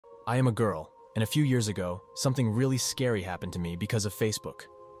I am a girl, and a few years ago, something really scary happened to me because of Facebook.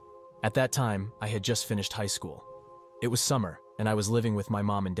 At that time, I had just finished high school. It was summer, and I was living with my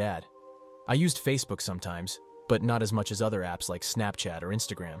mom and dad. I used Facebook sometimes, but not as much as other apps like Snapchat or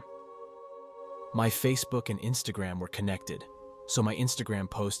Instagram. My Facebook and Instagram were connected, so my Instagram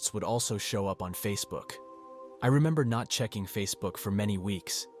posts would also show up on Facebook. I remember not checking Facebook for many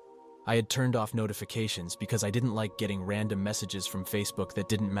weeks. I had turned off notifications because I didn't like getting random messages from Facebook that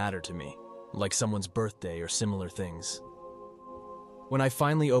didn't matter to me, like someone's birthday or similar things. When I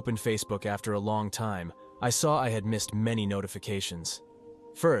finally opened Facebook after a long time, I saw I had missed many notifications.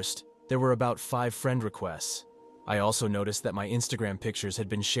 First, there were about 5 friend requests. I also noticed that my Instagram pictures had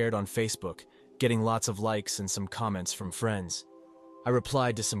been shared on Facebook, getting lots of likes and some comments from friends. I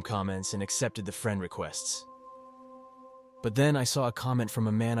replied to some comments and accepted the friend requests. But then I saw a comment from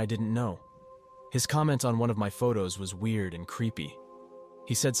a man I didn't know. His comment on one of my photos was weird and creepy.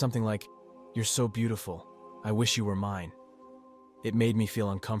 He said something like, "You're so beautiful. I wish you were mine." It made me feel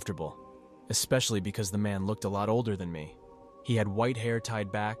uncomfortable, especially because the man looked a lot older than me. He had white hair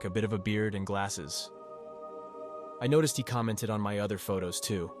tied back, a bit of a beard, and glasses. I noticed he commented on my other photos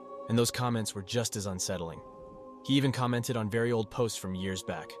too, and those comments were just as unsettling. He even commented on very old posts from years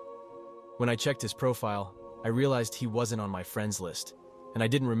back. When I checked his profile, I realized he wasn't on my friends list, and I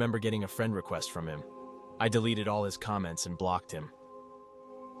didn't remember getting a friend request from him. I deleted all his comments and blocked him.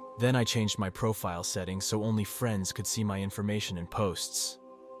 Then I changed my profile settings so only friends could see my information and posts.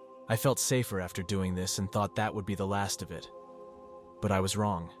 I felt safer after doing this and thought that would be the last of it. But I was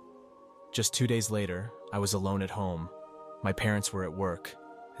wrong. Just 2 days later, I was alone at home. My parents were at work,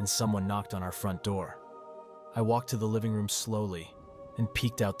 and someone knocked on our front door. I walked to the living room slowly and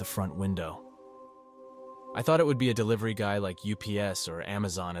peeked out the front window. I thought it would be a delivery guy like UPS or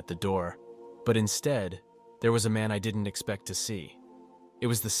Amazon at the door, but instead, there was a man I didn't expect to see. It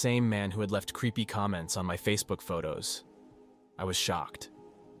was the same man who had left creepy comments on my Facebook photos. I was shocked.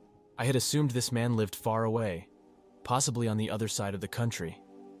 I had assumed this man lived far away, possibly on the other side of the country.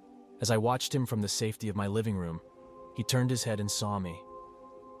 As I watched him from the safety of my living room, he turned his head and saw me.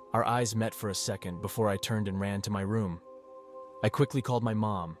 Our eyes met for a second before I turned and ran to my room. I quickly called my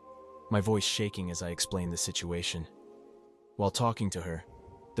mom, my voice shaking as I explained the situation. While talking to her,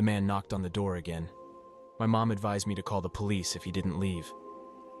 the man knocked on the door again. My mom advised me to call the police if he didn't leave.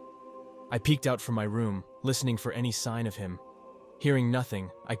 I peeked out from my room, listening for any sign of him. Hearing nothing,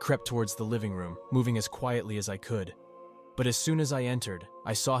 I crept towards the living room, moving as quietly as I could. But as soon as I entered,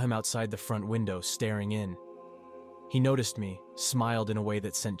 I saw him outside the front window, staring in. He noticed me, smiled in a way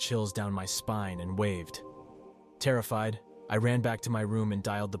that sent chills down my spine, and waved. Terrified, I ran back to my room and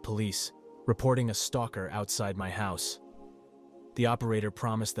dialed the police, reporting a stalker outside my house. The operator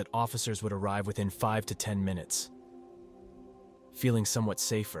promised that officers would arrive within 5 to 10 minutes. Feeling somewhat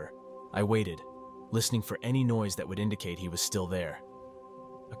safer, I waited, listening for any noise that would indicate he was still there.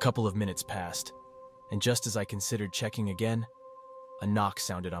 A couple of minutes passed, and just as I considered checking again, a knock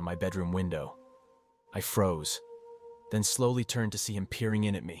sounded on my bedroom window. I froze, then slowly turned to see him peering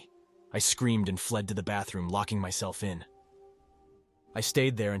in at me. I screamed and fled to the bathroom, locking myself in. I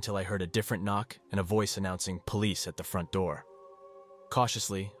stayed there until I heard a different knock and a voice announcing police at the front door.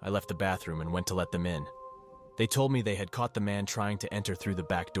 Cautiously, I left the bathroom and went to let them in. They told me they had caught the man trying to enter through the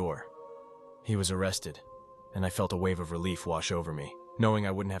back door. He was arrested, and I felt a wave of relief wash over me, knowing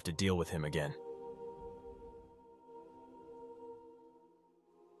I wouldn't have to deal with him again.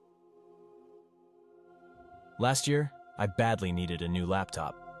 Last year, I badly needed a new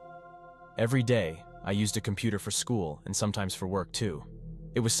laptop. Every day, I used a computer for school and sometimes for work too.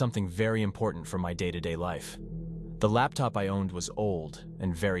 It was something very important for my day-to-day life. The laptop I owned was old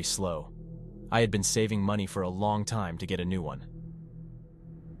and very slow. I had been saving money for a long time to get a new one.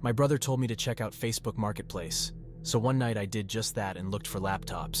 My brother told me to check out Facebook Marketplace, so one night I did just that and looked for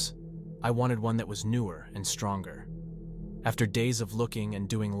laptops. I wanted one that was newer and stronger. After days of looking and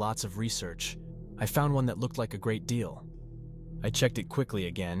doing lots of research, I found one that looked like a great deal. I checked it quickly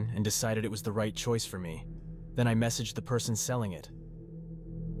again and decided it was the right choice for me. Then I messaged the person selling it.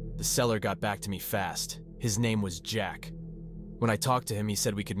 The seller got back to me fast. His name was Jack. When I talked to him, he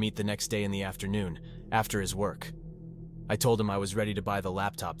said we could meet the next day in the afternoon, after his work. I told him I was ready to buy the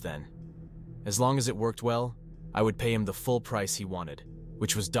laptop then. As long as it worked well, I would pay him the full price he wanted,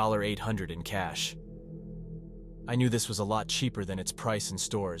 which was $800 in cash. I knew this was a lot cheaper than its price in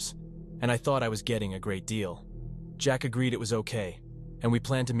stores, and I thought I was getting a great deal. Jack agreed it was okay, and we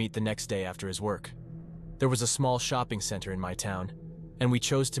planned to meet the next day after his work. There was a small shopping center in my town, and we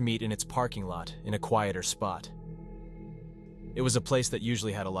chose to meet in its parking lot in a quieter spot. It was a place that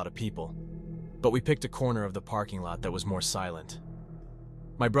usually had a lot of people, but we picked a corner of the parking lot that was more silent.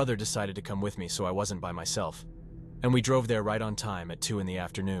 My brother decided to come with me so I wasn't by myself, and we drove there right on time at 2 in the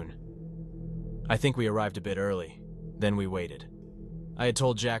afternoon. I think we arrived a bit early, then we waited. I had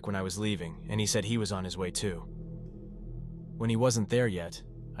told Jack when I was leaving, and he said he was on his way too. When he wasn't there yet,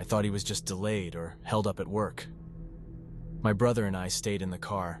 I thought he was just delayed or held up at work. My brother and I stayed in the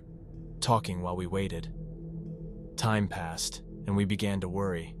car, talking while we waited. Time passed, and we began to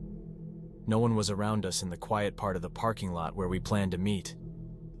worry. No one was around us in the quiet part of the parking lot where we planned to meet,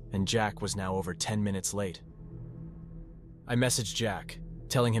 and Jack was now over 10 minutes late. I messaged Jack,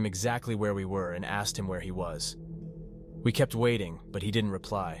 telling him exactly where we were and asked him where he was. We kept waiting, but he didn't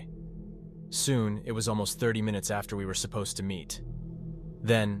reply. Soon, it was almost 30 minutes after we were supposed to meet.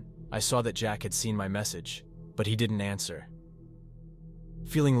 Then, I saw that Jack had seen my message, but he didn't answer.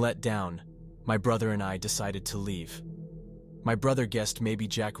 Feeling let down, my brother and I decided to leave. My brother guessed maybe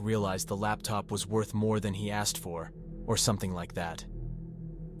Jack realized the laptop was worth more than he asked for, or something like that.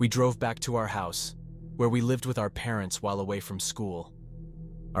 We drove back to our house, where we lived with our parents while away from school.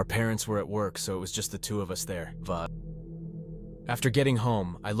 Our parents were at work, so it was just the two of us there. After getting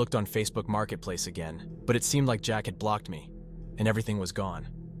home, I looked on Facebook Marketplace again, but it seemed like Jack had blocked me, and everything was gone.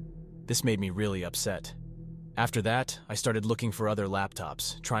 This made me really upset. After that, I started looking for other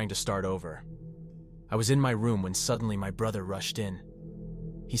laptops, trying to start over. I was in my room when suddenly my brother rushed in.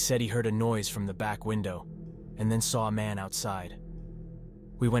 He said he heard a noise from the back window, and then saw a man outside.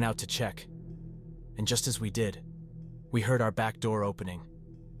 We went out to check, and just as we did, we heard our back door opening.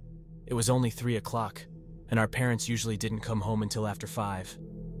 It was only 3 o'clock, and our parents usually didn't come home until after 5,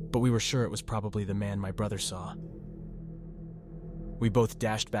 but we were sure it was probably the man my brother saw. We both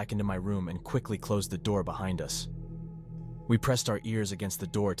dashed back into my room and quickly closed the door behind us. We pressed our ears against the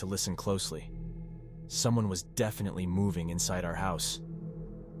door to listen closely. Someone was definitely moving inside our house.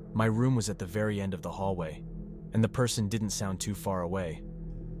 My room was at the very end of the hallway, and the person didn't sound too far away.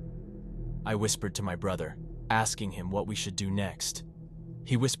 I whispered to my brother, asking him what we should do next.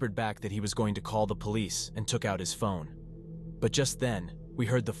 He whispered back that he was going to call the police and took out his phone. But just then, we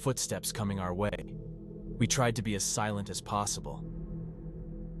heard the footsteps coming our way. We tried to be as silent as possible.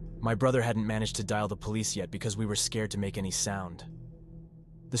 My brother hadn't managed to dial the police yet because we were scared to make any sound.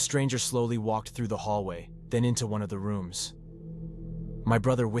 The stranger slowly walked through the hallway, then into one of the rooms. My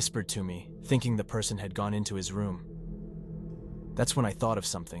brother whispered to me, thinking the person had gone into his room. That's when I thought of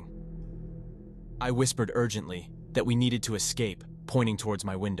something. I whispered urgently that we needed to escape, pointing towards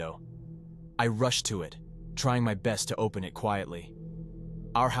my window. I rushed to it, trying my best to open it quietly.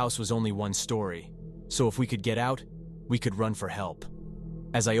 Our house was only 1 story, so if we could get out, we could run for help.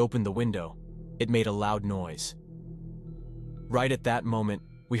 As I opened the window, it made a loud noise. Right at that moment,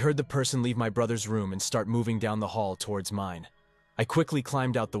 we heard the person leave my brother's room and start moving down the hall towards mine. I quickly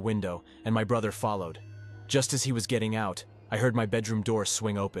climbed out the window, and my brother followed. Just as he was getting out, I heard my bedroom door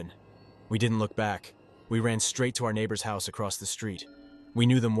swing open. We didn't look back. We ran straight to our neighbor's house across the street. We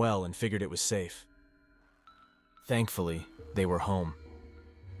knew them well and figured it was safe. Thankfully, they were home.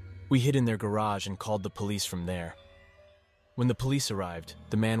 We hid in their garage and called the police from there. When the police arrived,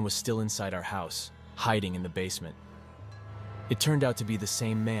 the man was still inside our house, hiding in the basement. It turned out to be the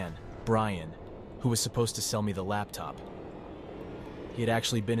same man, Brian, who was supposed to sell me the laptop. He had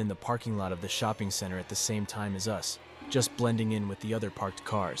actually been in the parking lot of the shopping center at the same time as us, just blending in with the other parked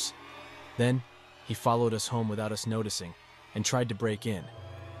cars. Then, he followed us home without us noticing and tried to break in,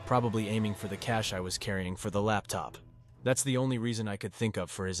 probably aiming for the cash I was carrying for the laptop. That's the only reason I could think of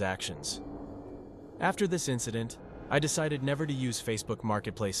for his actions. After this incident, I decided never to use Facebook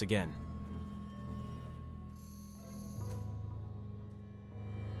Marketplace again.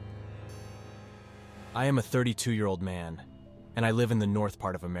 I am a 32-year-old man, and I live in the north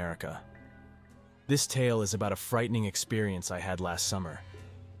part of America. This tale is about a frightening experience I had last summer,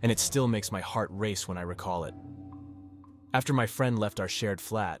 and it still makes my heart race when I recall it. After my friend left our shared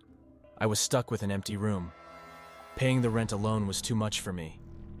flat, I was stuck with an empty room. Paying the rent alone was too much for me.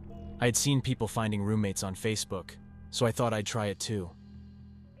 I had seen people finding roommates on Facebook, so I thought I'd try it too.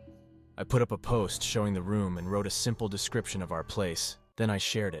 I put up a post showing the room and wrote a simple description of our place, then I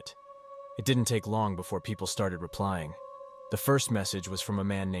shared it. It didn't take long before people started replying. The first message was from a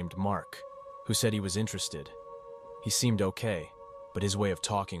man named Mark, who said he was interested. He seemed okay, but his way of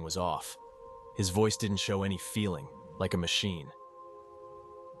talking was off. His voice didn't show any feeling, like a machine.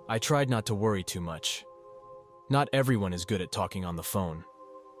 I tried not to worry too much. Not everyone is good at talking on the phone.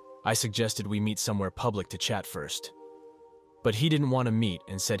 I suggested we meet somewhere public to chat first. But he didn't want to meet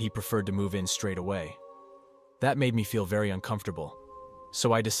and said he preferred to move in straight away. That made me feel very uncomfortable,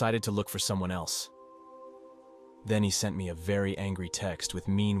 so I decided to look for someone else. Then he sent me a very angry text with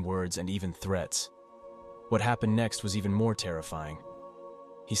mean words and even threats. What happened next was even more terrifying.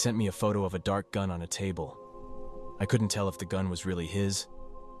 He sent me a photo of a dark gun on a table. I couldn't tell if the gun was really his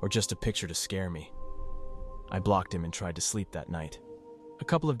or just a picture to scare me. I blocked him and tried to sleep that night. A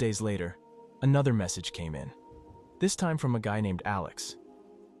couple of days later, another message came in, this time from a guy named Alex.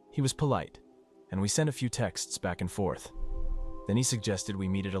 He was polite, and we sent a few texts back and forth. Then he suggested we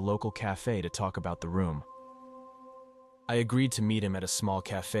meet at a local cafe to talk about the room. I agreed to meet him at a small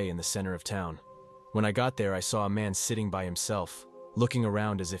cafe in the center of town. When I got there, I saw a man sitting by himself, looking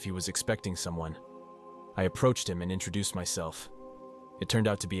around as if he was expecting someone. I approached him and introduced myself. It turned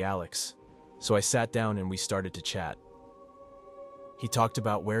out to be Alex, so I sat down and we started to chat. He talked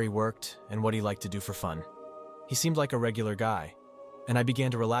about where he worked and what he liked to do for fun. He seemed like a regular guy, and I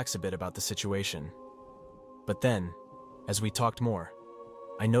began to relax a bit about the situation. But then, as we talked more,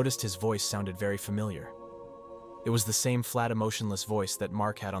 I noticed his voice sounded very familiar. It was the same flat, emotionless voice that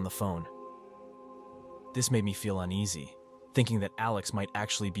Mark had on the phone. This made me feel uneasy, thinking that Alex might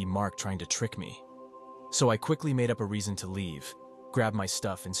actually be Mark trying to trick me. So I quickly made up a reason to leave, grabbed my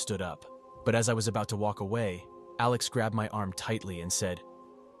stuff and stood up. But as I was about to walk away, Alex grabbed my arm tightly and said,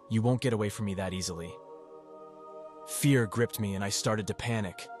 "You won't get away from me that easily." Fear gripped me and I started to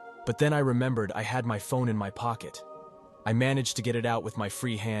panic, but then I remembered I had my phone in my pocket. I managed to get it out with my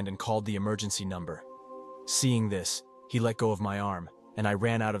free hand and called the emergency number. Seeing this, he let go of my arm, and I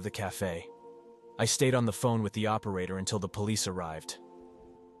ran out of the cafe. I stayed on the phone with the operator until the police arrived.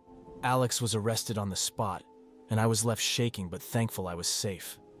 Alex was arrested on the spot, and I was left shaking but thankful I was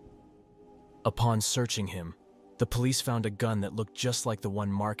safe. Upon searching him, the police found a gun that looked just like the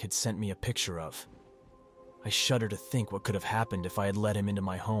one Mark had sent me a picture of. I shudder to think what could have happened if I had let him into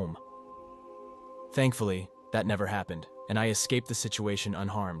my home. Thankfully, that never happened, and I escaped the situation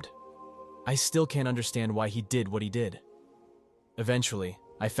unharmed. I still can't understand why he did what he did. Eventually,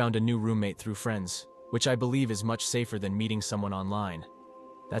 I found a new roommate through friends, which I believe is much safer than meeting someone online.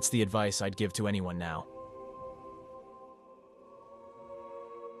 That's the advice I'd give to anyone now.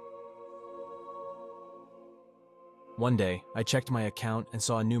 One day, I checked my account and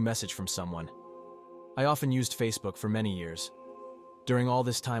saw a new message from someone. I often used Facebook for many years. During all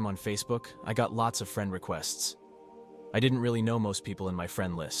this time on Facebook, I got lots of friend requests. I didn't really know most people in my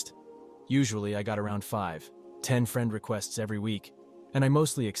friend list. Usually, I got around 5-10 friend requests every week, and I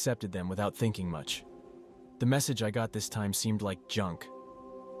mostly accepted them without thinking much. The message I got this time seemed like junk.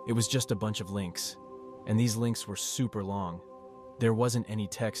 It was just a bunch of links, and these links were super long. There wasn't any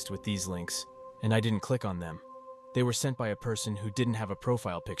text with these links, and I didn't click on them. They were sent by a person who didn't have a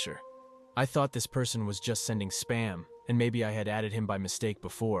profile picture. I thought this person was just sending spam, and maybe I had added him by mistake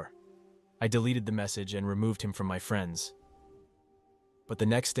before. I deleted the message and removed him from my friends. But the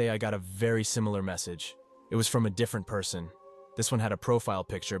next day I got a very similar message. It was from a different person. This one had a profile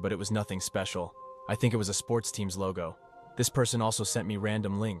picture, but it was nothing special. I think it was a sports team's logo. This person also sent me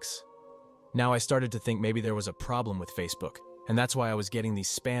random links. Now I started to think maybe there was a problem with Facebook, and that's why I was getting these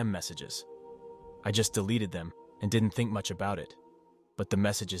spam messages. I just deleted them and didn't think much about it. But the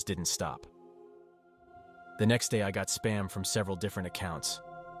messages didn't stop. The next day I got spam from several different accounts.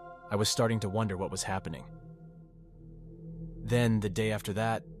 I was starting to wonder what was happening. Then, the day after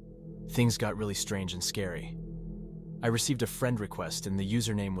that, things got really strange and scary. I received a friend request and the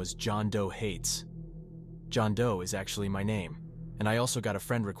username was John Doe Hates. John Doe is actually my name, and I also got a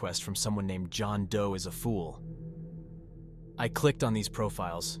friend request from someone named John Doe is a Fool. I clicked on these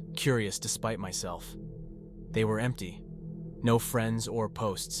profiles, curious despite myself. They were empty. No friends or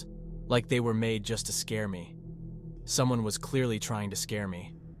posts, like they were made just to scare me. Someone was clearly trying to scare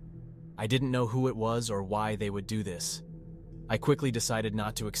me. I didn't know who it was or why they would do this. I quickly decided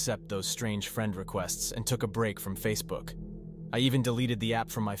not to accept those strange friend requests and took a break from Facebook. I even deleted the app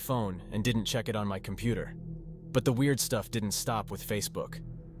from my phone and didn't check it on my computer. But the weird stuff didn't stop with Facebook.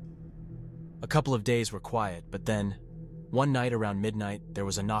 A couple of days were quiet, but then, one night around midnight, there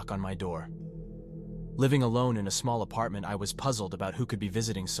was a knock on my door. Living alone in a small apartment, I was puzzled about who could be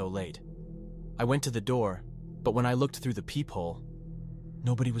visiting so late. I went to the door, but when I looked through the peephole,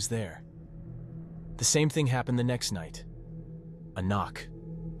 nobody was there. The same thing happened the next night. A knock,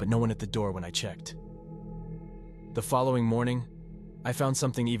 but no one at the door when I checked. The following morning, I found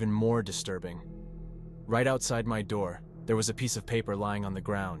something even more disturbing. Right outside my door, there was a piece of paper lying on the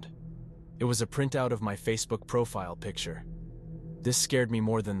ground. It was a printout of my Facebook profile picture. This scared me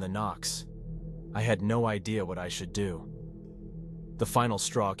more than the knocks. I had no idea what I should do. The final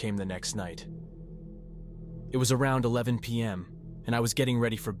straw came the next night. It was around 11 p.m., and I was getting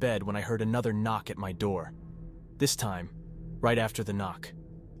ready for bed when I heard another knock at my door. This time, right after the knock,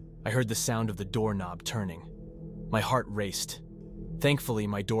 I heard the sound of the doorknob turning. My heart raced. Thankfully,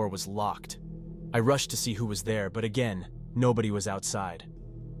 my door was locked. I rushed to see who was there, but again, nobody was outside.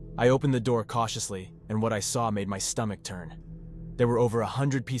 I opened the door cautiously, and what I saw made my stomach turn. There were over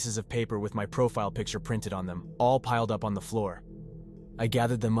 100 pieces of paper with my profile picture printed on them, all piled up on the floor. I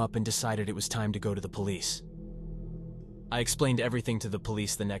gathered them up and decided it was time to go to the police. I explained everything to the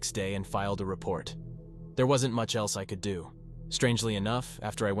police the next day and filed a report. There wasn't much else I could do. Strangely enough,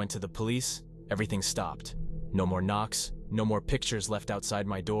 after I went to the police, everything stopped. No more knocks, no more pictures left outside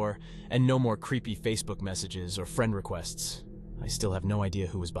my door, and no more creepy Facebook messages or friend requests. I still have no idea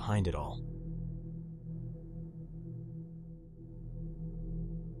who was behind it all.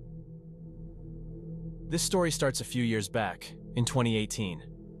 This story starts a few years back, in 2018.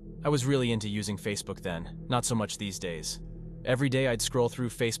 I was really into using Facebook then, not so much these days. Every day I'd scroll through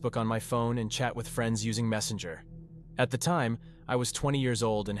Facebook on my phone and chat with friends using Messenger. At the time, I was 20 years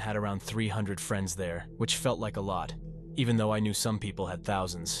old and had around 300 friends there, which felt like a lot, even though I knew some people had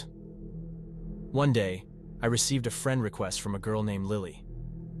thousands. One day, I received a friend request from a girl named Lily.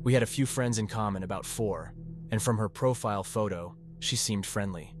 We had a few friends in common, about 4, and from her profile photo, she seemed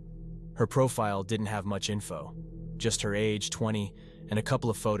friendly. Her profile didn't have much info, just her age, 20, and a couple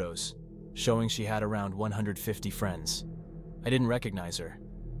of photos, showing she had around 150 friends. I didn't recognize her,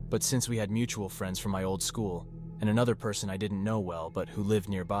 but since we had mutual friends from my old school, and another person I didn't know well but who lived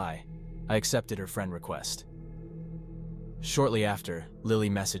nearby, I accepted her friend request. Shortly after, Lily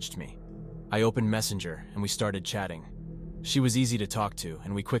messaged me. I opened Messenger and we started chatting. She was easy to talk to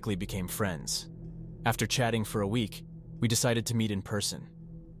and we quickly became friends. After chatting for a week, we decided to meet in person.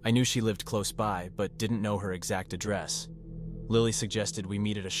 I knew she lived close by but didn't know her exact address. Lily suggested we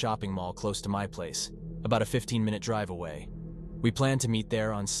meet at a shopping mall close to my place, about a 15-minute drive away. We planned to meet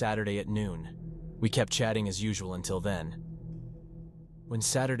there on Saturday at noon. We kept chatting as usual until then. When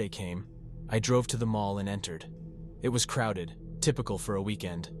Saturday came, I drove to the mall and entered. It was crowded, typical for a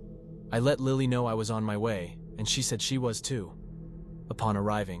weekend. I let Lily know I was on my way, and she said she was too. Upon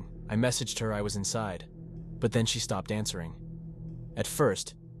arriving, I messaged her I was inside, but then she stopped answering. At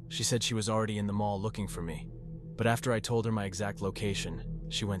first, she said she was already in the mall looking for me, but after I told her my exact location,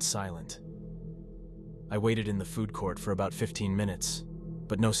 she went silent. I waited in the food court for about 15 minutes,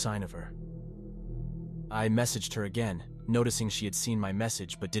 but no sign of her. I messaged her again, noticing she had seen my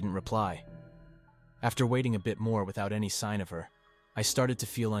message but didn't reply. After waiting a bit more without any sign of her, I started to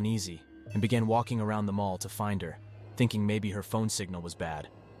feel uneasy and began walking around the mall to find her, thinking maybe her phone signal was bad,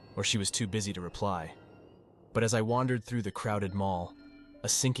 or she was too busy to reply. But as I wandered through the crowded mall, a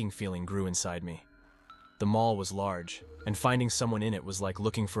sinking feeling grew inside me. The mall was large, and finding someone in it was like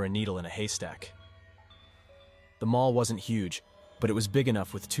looking for a needle in a haystack. The mall wasn't huge, but it was big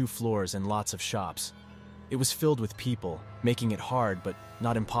enough with 2 floors and lots of shops. It was filled with people, making it hard but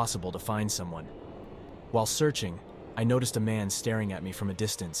not impossible to find someone. While searching, I noticed a man staring at me from a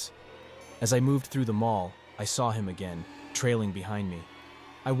distance. As I moved through the mall, I saw him again, trailing behind me.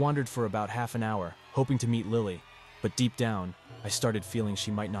 I wandered for about half an hour, hoping to meet Lily, but deep down, I started feeling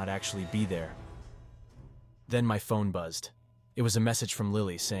she might not actually be there. Then my phone buzzed. It was a message from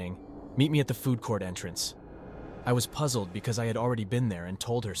Lily saying, "Meet me at the food court entrance." I was puzzled because I had already been there and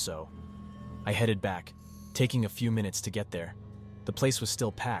told her so. I headed back, taking a few minutes to get there. The place was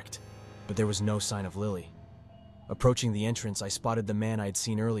still packed, but there was no sign of Lily. Approaching the entrance, I spotted the man I had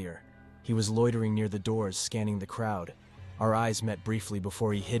seen earlier. He was loitering near the doors, scanning the crowd. Our eyes met briefly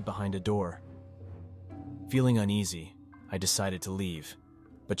before he hid behind a door. Feeling uneasy, I decided to leave,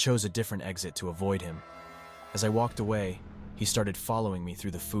 but chose a different exit to avoid him. As I walked away, he started following me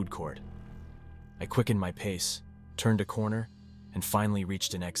through the food court. I quickened my pace, turned a corner, and finally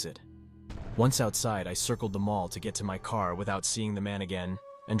reached an exit. Once outside, I circled the mall to get to my car without seeing the man again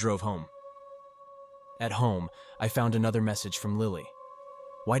and drove home. At home, I found another message from Lily.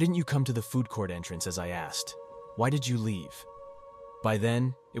 "Why didn't you come to the food court entrance as I asked? Why did you leave?" By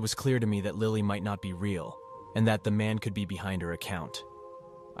then, it was clear to me that Lily might not be real, and that the man could be behind her account.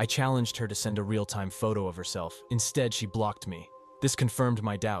 I challenged her to send a real-time photo of herself. Instead, she blocked me. This confirmed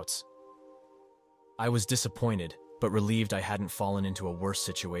my doubts. I was disappointed, but relieved I hadn't fallen into a worse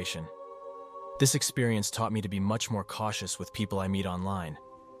situation. This experience taught me to be much more cautious with people I meet online.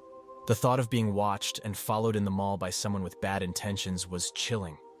 The thought of being watched and followed in the mall by someone with bad intentions was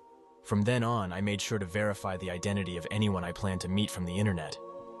chilling. From then on, I made sure to verify the identity of anyone I planned to meet from the internet.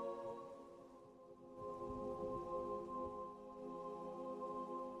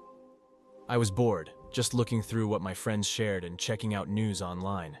 I was bored, just looking through what my friends shared and checking out news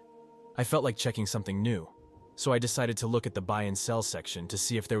online. I felt like checking something new, so I decided to look at the buy and sell section to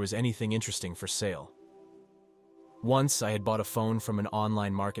see if there was anything interesting for sale. Once I had bought a phone from an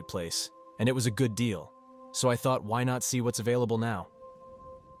online marketplace, and it was a good deal, so I thought, why not see what's available now?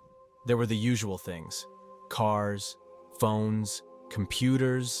 There were the usual things: cars, phones,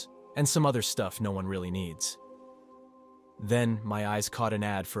 computers, and some other stuff no one really needs. Then my eyes caught an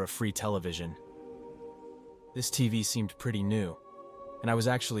ad for a free television. This TV seemed pretty new, and I was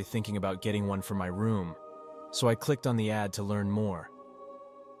actually thinking about getting one for my room, so I clicked on the ad to learn more.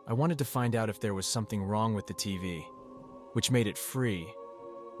 I wanted to find out if there was something wrong with the TV, which made it free,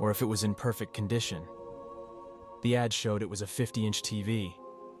 or if it was in perfect condition. The ad showed it was a 50-inch TV.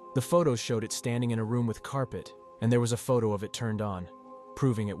 The photos showed it standing in a room with carpet, and there was a photo of it turned on,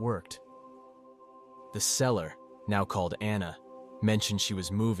 proving it worked. The seller, now called Anna, mentioned she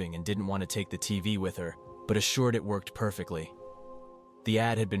was moving and didn't want to take the TV with her, but assured it worked perfectly. The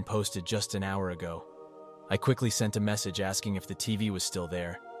ad had been posted just an hour ago. I quickly sent a message asking if the TV was still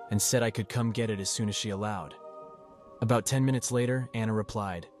there, and said I could come get it as soon as she allowed. About 10 minutes later, Anna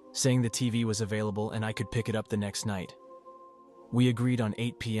replied, saying the TV was available and I could pick it up the next night. We agreed on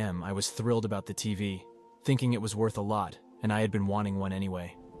 8 p.m. I was thrilled about the TV, thinking it was worth a lot, and I had been wanting one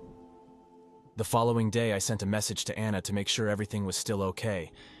anyway. The following day, I sent a message to Anna to make sure everything was still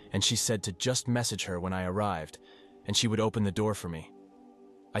okay, and she said to just message her when I arrived, and she would open the door for me.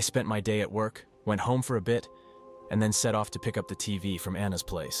 I spent my day at work, went home for a bit, and then set off to pick up the TV from Anna's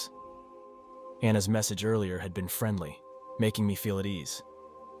place. Anna's message earlier had been friendly, making me feel at ease.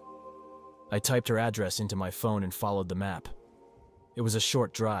 I typed her address into my phone and followed the map. It was a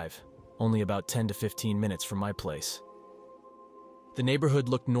short drive, only about 10 to 15 minutes from my place. The neighborhood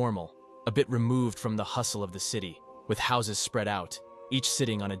looked normal, a bit removed from the hustle of the city, with houses spread out, each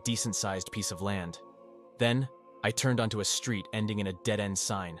sitting on a decent-sized piece of land. Then, I turned onto a street ending in a dead-end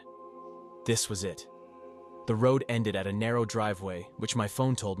sign. This was it. The road ended at a narrow driveway, which my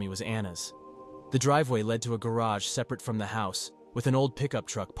phone told me was Anna's. The driveway led to a garage separate from the house, with an old pickup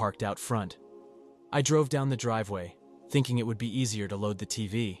truck parked out front. I drove down the driveway, thinking it would be easier to load the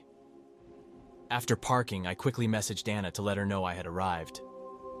TV. After parking, I quickly messaged Anna to let her know I had arrived.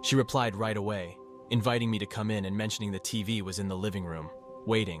 She replied right away, inviting me to come in and mentioning the TV was in the living room,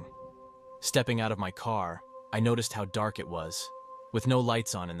 waiting. Stepping out of my car, I noticed how dark it was, with no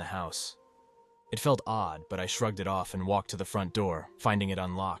lights on in the house. It felt odd, but I shrugged it off and walked to the front door, finding it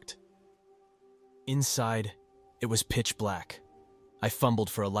unlocked. Inside, it was pitch black. I fumbled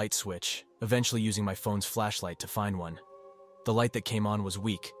for a light switch, eventually using my phone's flashlight to find one. The light that came on was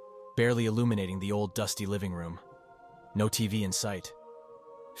weak, barely illuminating the old dusty living room. No TV in sight.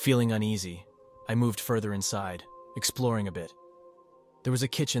 Feeling uneasy, I moved further inside, exploring a bit. There was a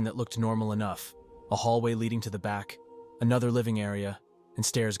kitchen that looked normal enough, a hallway leading to the back, another living area, and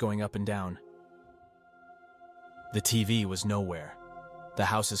stairs going up and down. The TV was nowhere. The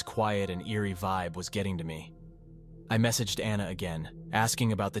house's quiet and eerie vibe was getting to me. I messaged Anna again,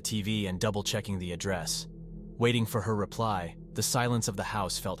 asking about the TV and double-checking the address. Waiting for her reply, the silence of the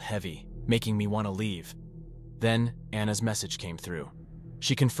house felt heavy, making me want to leave. Then, Anna's message came through.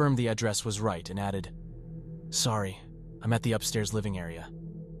 She confirmed the address was right and added, "Sorry, I'm at the upstairs living area."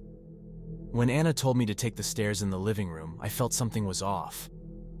 When Anna told me to take the stairs in the living room, I felt something was off.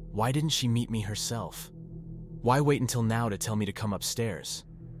 Why didn't she meet me herself? Why wait until now to tell me to come upstairs?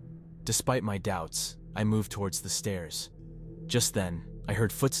 Despite my doubts, I moved towards the stairs. Just then, I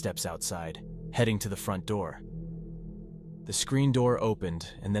heard footsteps outside, heading to the front door. The screen door opened,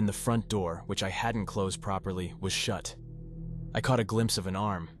 and then the front door, which I hadn't closed properly, was shut. I caught a glimpse of an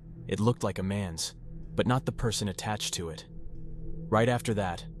arm. It looked like a man's, but not the person attached to it. Right after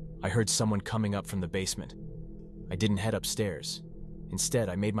that, I heard someone coming up from the basement. I didn't head upstairs. Instead,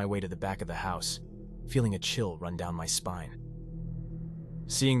 I made my way to the back of the house, feeling a chill run down my spine.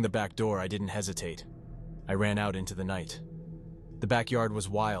 Seeing the back door, I didn't hesitate. I ran out into the night. The backyard was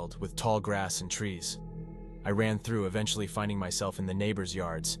wild, with tall grass and trees. I ran through, eventually finding myself in the neighbors'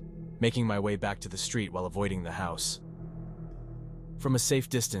 yards, making my way back to the street while avoiding the house. From a safe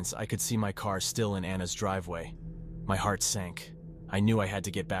distance, I could see my car still in Anna's driveway. My heart sank. I knew I had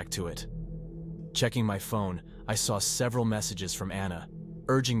to get back to it. Checking my phone, I saw several messages from Anna,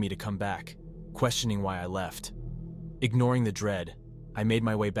 urging me to come back, questioning why I left. Ignoring the dread, I made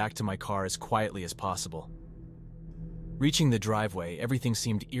my way back to my car as quietly as possible. Reaching the driveway, everything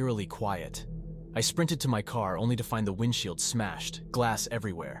seemed eerily quiet. I sprinted to my car only to find the windshield smashed, glass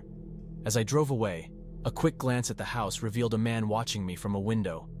everywhere. As I drove away, a quick glance at the house revealed a man watching me from a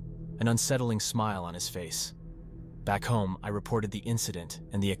window, an unsettling smile on his face. Back home, I reported the incident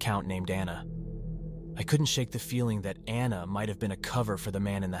and the account named Anna. I couldn't shake the feeling that Anna might have been a cover for the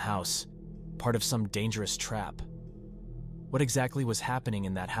man in the house, part of some dangerous trap. What exactly was happening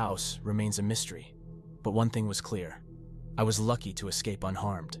in that house remains a mystery, but one thing was clear. I was lucky to escape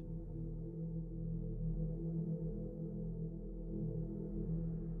unharmed.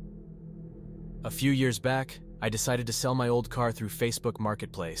 A few years back, I decided to sell my old car through Facebook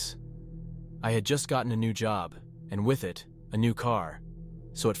Marketplace. I had just gotten a new job, and with it, a new car,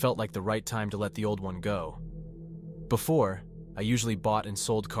 so it felt like the right time to let the old one go. Before, I usually bought and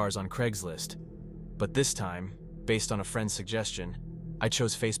sold cars on Craigslist, but this time, based on a friend's suggestion, I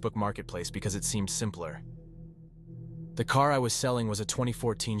chose Facebook Marketplace because it seemed simpler. The car I was selling was a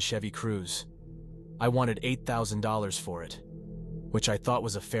 2014 Chevy Cruze. I wanted $8,000 for it, which I thought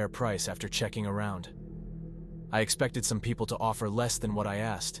was a fair price after checking around. I expected some people to offer less than what I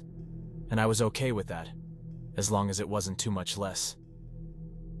asked, and I was okay with that, as long as it wasn't too much less.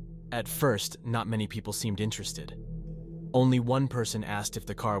 At first, not many people seemed interested. Only one person asked if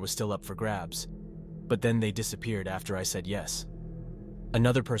the car was still up for grabs, but then they disappeared after I said yes.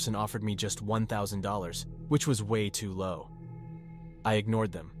 Another person offered me just $1,000, which was way too low. I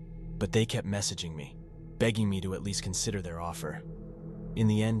ignored them, but they kept messaging me, begging me to at least consider their offer. In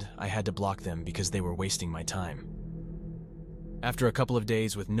the end, I had to block them because they were wasting my time. After a couple of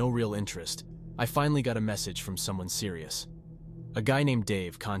days with no real interest, I finally got a message from someone serious. A guy named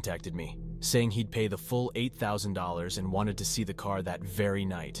Dave contacted me, saying he'd pay the full $8,000 and wanted to see the car that very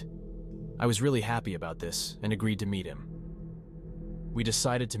night. I was really happy about this and agreed to meet him. We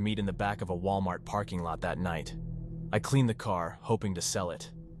decided to meet in the back of a Walmart parking lot that night. I cleaned the car, hoping to sell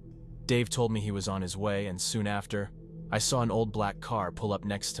it. Dave told me he was on his way, and soon after, I saw an old black car pull up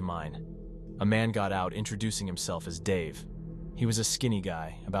next to mine. A man got out, introducing himself as Dave. He was a skinny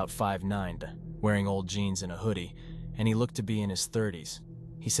guy, about 5'9", wearing old jeans and a hoodie, and he looked to be in his 30s.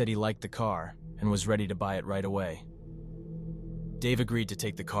 He said he liked the car and was ready to buy it right away. Dave agreed to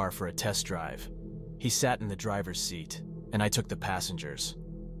take the car for a test drive. He sat in the driver's seat, and I took the passengers.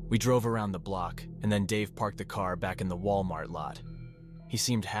 We drove around the block, and then Dave parked the car back in the Walmart lot. He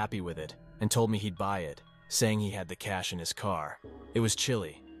seemed happy with it and told me he'd buy it, saying he had the cash in his car. It was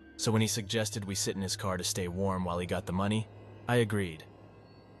chilly, so when he suggested we sit in his car to stay warm while he got the money, I agreed.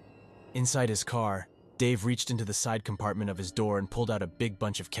 Inside his car, Dave reached into the side compartment of his door and pulled out a big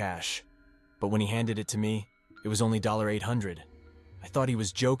bunch of cash. But when he handed it to me, it was only $800. I thought he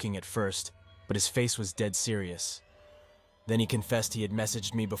was joking at first, but his face was dead serious. Then he confessed he had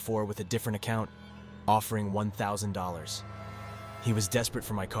messaged me before with a different account, offering $1,000. He was desperate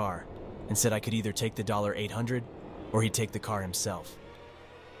for my car and said I could either take the $800 or he'd take the car himself.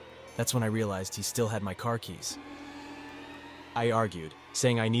 That's when I realized he still had my car keys. I argued,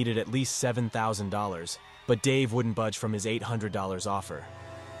 saying I needed at least $7,000, but Dave wouldn't budge from his $800 offer.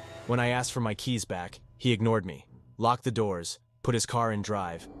 When I asked for my keys back, he ignored me, locked the doors, put his car in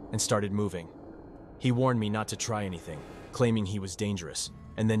drive, and started moving. He warned me not to try anything, claiming he was dangerous,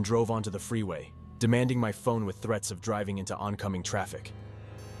 and then drove onto the freeway, demanding my phone with threats of driving into oncoming traffic.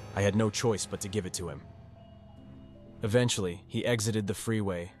 I had no choice but to give it to him. Eventually, he exited the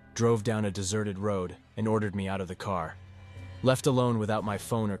freeway, drove down a deserted road, and ordered me out of the car. Left alone without my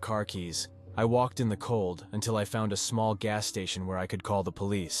phone or car keys, I walked in the cold until I found a small gas station where I could call the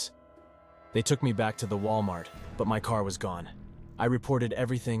police. They took me back to the Walmart, but my car was gone. I reported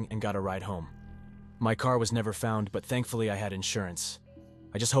everything and got a ride home. My car was never found, but thankfully I had insurance.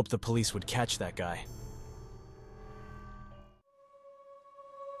 I just hoped the police would catch that guy.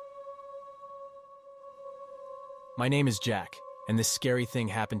 My name is Jack, and this scary thing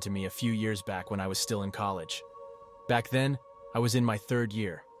happened to me a few years back when I was still in college. Back then, I was in my 3rd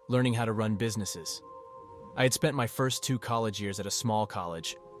year, learning how to run businesses. I had spent my first 2 college years at a small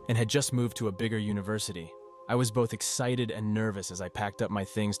college and had just moved to a bigger university. I was both excited and nervous as I packed up my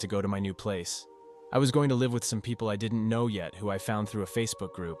things to go to my new place. I was going to live with some people I didn't know yet who I found through a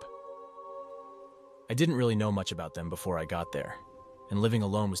Facebook group. I didn't really know much about them before I got there, and living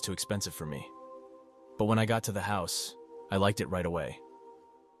alone was too expensive for me. But when I got to the house, I liked it right away.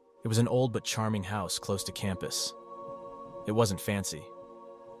 It was an old but charming house close to campus. It wasn't fancy,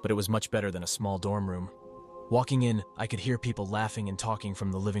 but it was much better than a small dorm room. Walking in, I could hear people laughing and talking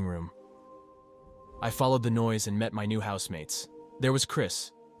from the living room. I followed the noise and met my new housemates. There was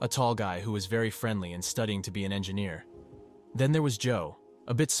Chris, a tall guy who was very friendly and studying to be an engineer. Then there was Joe,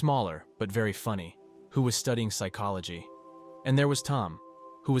 a bit smaller but very funny, who was studying psychology. And there was Tom,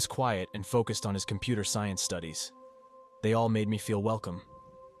 who was quiet and focused on his computer science studies. They all made me feel welcome.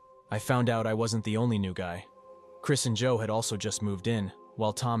 I found out I wasn't the only new guy. Chris and Joe had also just moved in,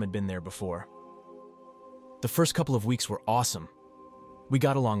 while Tom had been there before. The first couple of weeks were awesome. We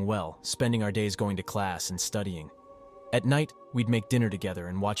got along well, spending our days going to class and studying. At night, we'd make dinner together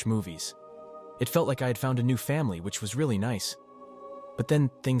and watch movies. It felt like I had found a new family, which was really nice. But then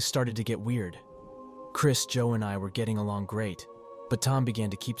things started to get weird. Chris, Joe, and I were getting along great, but Tom began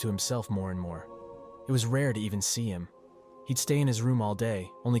to keep to himself more and more. It was rare to even see him. He'd stay in his room all day,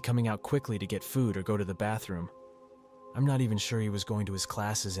 only coming out quickly to get food or go to the bathroom. I'm not even sure he was going to his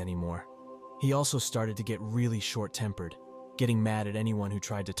classes anymore. He also started to get really short-tempered, getting mad at anyone who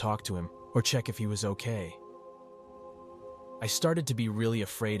tried to talk to him or check if he was okay. I started to be really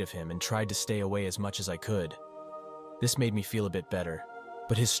afraid of him and tried to stay away as much as I could. This made me feel a bit better,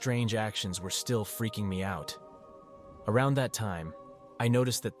 but his strange actions were still freaking me out. Around that time, I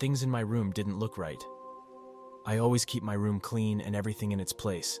noticed that things in my room didn't look right. I always keep my room clean and everything in its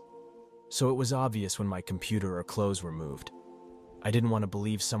place, so it was obvious when my computer or clothes were moved. I didn't want to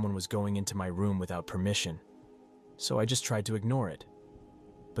believe someone was going into my room without permission, so I just tried to ignore it.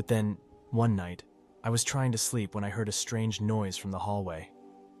 But then, one night, I was trying to sleep when I heard a strange noise from the hallway.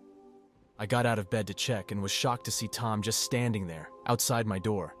 I got out of bed to check and was shocked to see Tom just standing there, outside my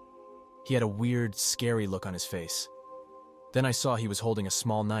door. He had a weird, scary look on his face. Then I saw he was holding a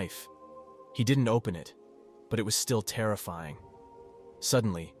small knife. He didn't open it, but it was still terrifying.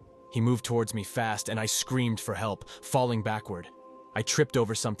 Suddenly, he moved towards me fast and I screamed for help, falling backward. I tripped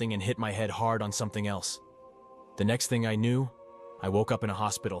over something and hit my head hard on something else. The next thing I knew, I woke up in a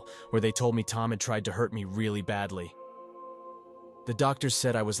hospital where they told me Tom had tried to hurt me really badly. The doctors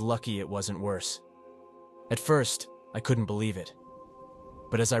said I was lucky it wasn't worse. At first, I couldn't believe it.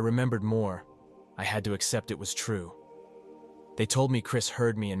 But as I remembered more, I had to accept it was true. They told me Chris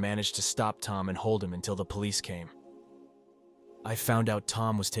heard me and managed to stop Tom and hold him until the police came. I found out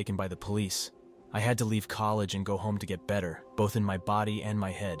Tom was taken by the police. I had to leave college and go home to get better, both in my body and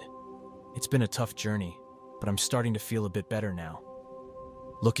my head. It's been a tough journey, but I'm starting to feel a bit better now.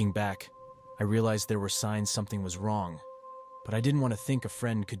 Looking back, I realized there were signs something was wrong, but I didn't want to think a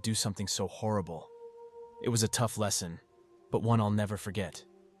friend could do something so horrible. It was a tough lesson, but one I'll never forget.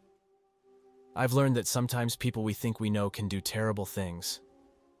 I've learned that sometimes people we think we know can do terrible things.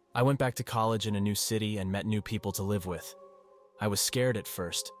 I went back to college in a new city and met new people to live with. I was scared at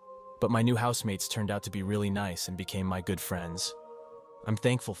first, but my new housemates turned out to be really nice and became my good friends. I'm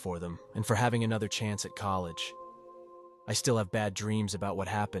thankful for them and for having another chance at college. I still have bad dreams about what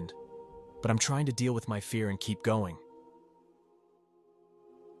happened, but I'm trying to deal with my fear and keep going.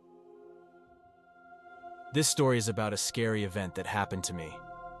 This story is about a scary event that happened to me.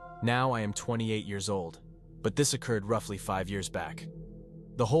 Now I am 28 years old, but this occurred roughly 5 years back.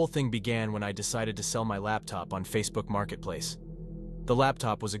 The whole thing began when I decided to sell my laptop on Facebook Marketplace. The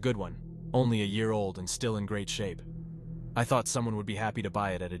laptop was a good one, only a year old and still in great shape. I thought someone would be happy to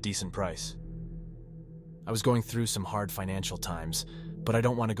buy it at a decent price. I was going through some hard financial times, but I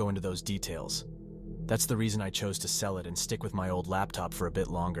don't want to go into those details. That's the reason I chose to sell it and stick with my old laptop for a bit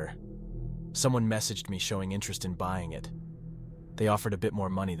longer. Someone messaged me showing interest in buying it. They offered a bit more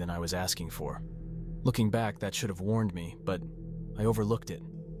money than I was asking for. Looking back, that should have warned me, but I overlooked it.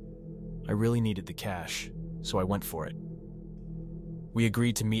 I really needed the cash, so I went for it. We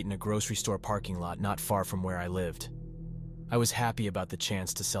agreed to meet in a grocery store parking lot not far from where I lived. I was happy about the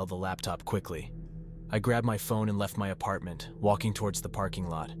chance to sell the laptop quickly. I grabbed my phone and left my apartment, walking towards the parking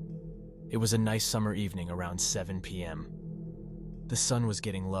lot. It was a nice summer evening around 7 p.m. The sun was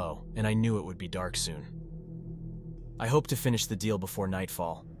getting low, and I knew it would be dark soon. I hoped to finish the deal before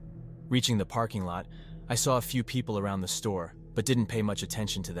nightfall. Reaching the parking lot, I saw a few people around the store, but didn't pay much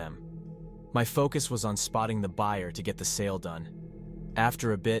attention to them. My focus was on spotting the buyer to get the sale done.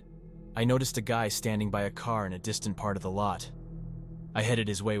 After a bit, I noticed a guy standing by a car in a distant part of the lot. I headed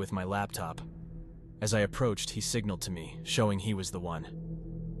his way with my laptop. As I approached, he signaled to me, showing he was the one.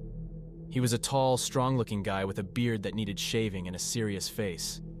 He was a tall, strong-looking guy with a beard that needed shaving and a serious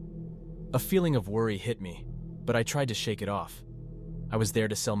face. A feeling of worry hit me, but I tried to shake it off. I was there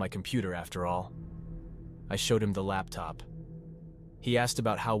to sell my computer after all. I showed him the laptop. He asked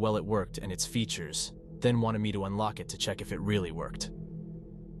about how well it worked and its features, then wanted me to unlock it to check if it really worked.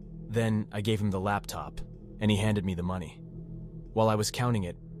 Then I gave him the laptop, and he handed me the money. While I was counting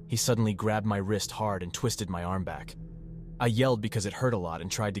it, he suddenly grabbed my wrist hard and twisted my arm back. I yelled because it hurt a lot and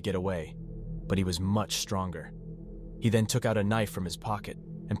tried to get away, but he was much stronger. He then took out a knife from his pocket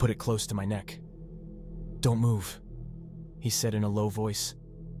and put it close to my neck. "Don't move," he said in a low voice.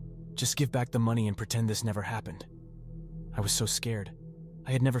 "Just give back the money and pretend this never happened." I was so scared.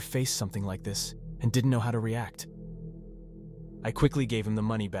 I had never faced something like this and didn't know how to react. I quickly gave him the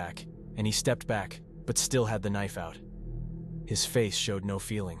money back, and he stepped back, but still had the knife out. His face showed no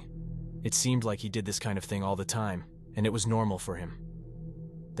feeling. It seemed like he did this kind of thing all the time, and it was normal for him.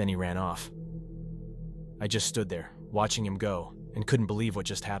 Then he ran off. I just stood there, watching him go, and couldn't believe what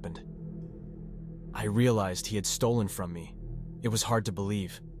just happened. I realized he had stolen from me. It was hard to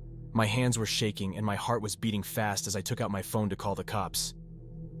believe. My hands were shaking and my heart was beating fast as I took out my phone to call the cops.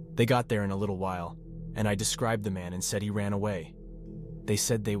 They got there in a little while. and I described the man and said he ran away. They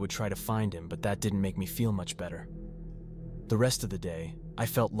said they would try to find him, but that didn't make me feel much better. The rest of the day, I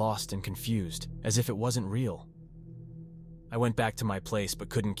felt lost and confused, as if it wasn't real. I went back to my place but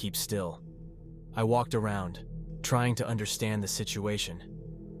couldn't keep still. I walked around, trying to understand the situation.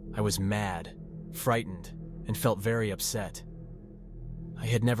 I was mad, frightened, and felt very upset. I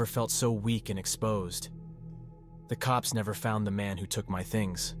had never felt so weak and exposed. The cops never found the man who took my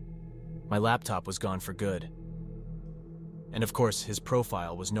things. My laptop was gone for good. And of course, his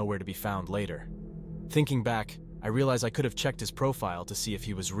profile was nowhere to be found later. Thinking back, I realized I could have checked his profile to see if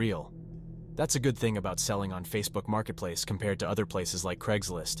he was real. That's a good thing about selling on Facebook Marketplace compared to other places like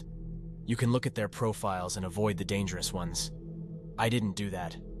Craigslist. You can look at their profiles and avoid the dangerous ones. I didn't do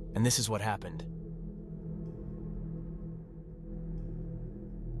that, and this is what happened.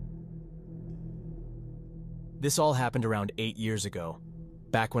 This all happened around 8 years ago,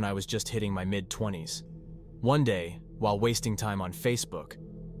 back when I was just hitting my mid-20s. One day, while wasting time on Facebook,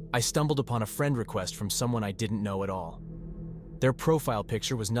 I stumbled upon a friend request from someone I didn't know at all. Their profile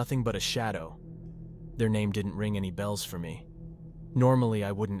picture was nothing but a shadow. Their name didn't ring any bells for me. Normally,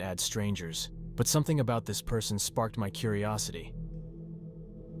 I wouldn't add strangers, but something about this person sparked my curiosity.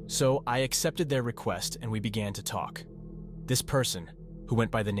 So I accepted their request and we began to talk. This person, who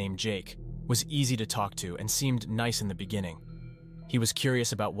went by the name Jake, was easy to talk to and seemed nice in the beginning. He was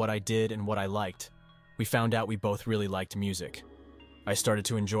curious about what I did and what I liked. We found out we both really liked music. I started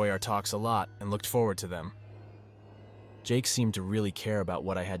to enjoy our talks a lot and looked forward to them. Jake seemed to really care about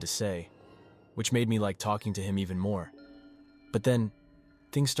what I had to say, which made me like talking to him even more. But then,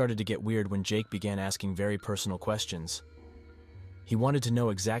 things started to get weird when Jake began asking very personal questions. He wanted to know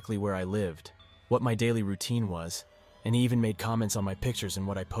exactly where I lived, what my daily routine was, and he even made comments on my pictures and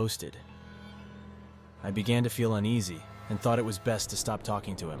what I posted. I began to feel uneasy and thought it was best to stop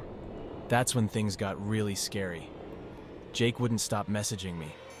talking to him. That's when things got really scary. Jake wouldn't stop messaging me,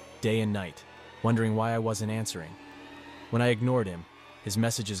 day and night, wondering why I wasn't answering. When I ignored him, his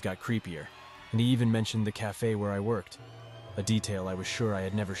messages got creepier, and he even mentioned the cafe where I worked, a detail I was sure I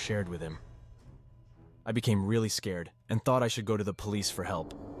had never shared with him. I became really scared and thought I should go to the police for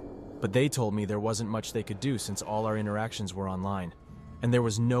help. But they told me there wasn't much they could do since all our interactions were online, and there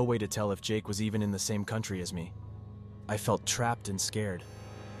was no way to tell if Jake was even in the same country as me. I felt trapped and scared,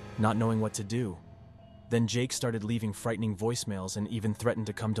 not knowing what to do. Then Jake started leaving frightening voicemails and even threatened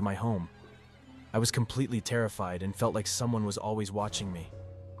to come to my home. I was completely terrified and felt like someone was always watching me.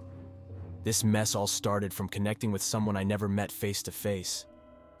 This mess all started from connecting with someone I never met face to face.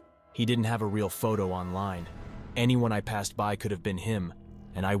 He didn't have a real photo online. Anyone I passed by could have been him,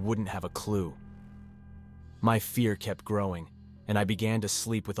 and I wouldn't have a clue. My fear kept growing, and I began to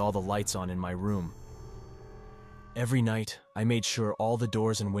sleep with all the lights on in my room. Every night, I made sure all the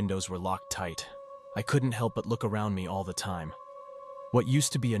doors and windows were locked tight. I couldn't help but look around me all the time. What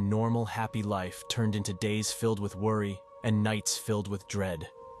used to be a normal, happy life turned into days filled with worry and nights filled with dread.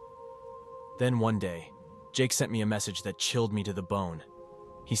 Then one day, Jake sent me a message that chilled me to the bone.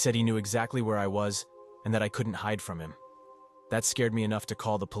 He said he knew exactly where I was and that I couldn't hide from him. That scared me enough to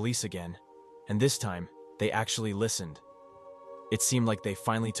call the police again, and this time, they actually listened. It seemed like they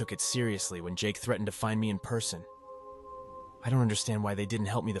finally took it seriously when Jake threatened to find me in person. I don't understand why they didn't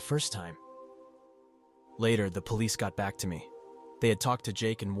help me the first time. Later, the police got back to me. They had talked to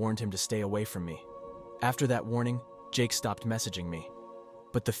Jake and warned him to stay away from me. After that warning, Jake stopped messaging me.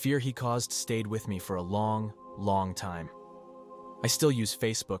 But the fear he caused stayed with me for a long, long time. I still use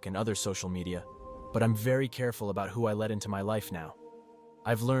Facebook and other social media, but I'm very careful about who I let into my life now.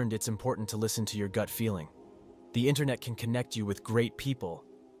 I've learned it's important to listen to your gut feeling. The internet can connect you with great people,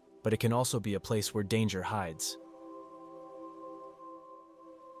 but it can also be a place where danger hides.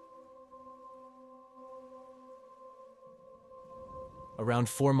 Around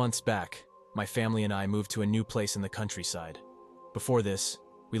 4 months back, my family and I moved to a new place in the countryside. Before this,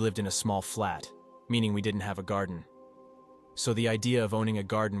 we lived in a small flat, meaning we didn't have a garden. So the idea of owning a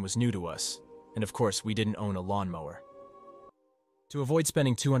garden was new to us, and of course we didn't own a lawnmower. To avoid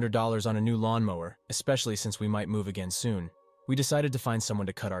spending $200 on a new lawnmower, especially since we might move again soon, we decided to find someone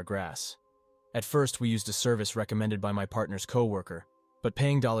to cut our grass. At first, we used a service recommended by my partner's coworker, but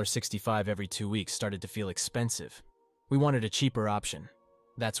paying $65 every 2 weeks started to feel expensive. We wanted a cheaper option.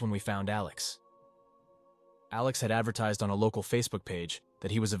 That's when we found Alex. Alex had advertised on a local Facebook page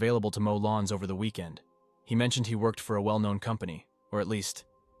that he was available to mow lawns over the weekend. He mentioned he worked for a well-known company, or at least,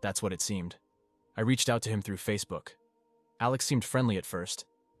 that's what it seemed. I reached out to him through Facebook. Alex seemed friendly at first.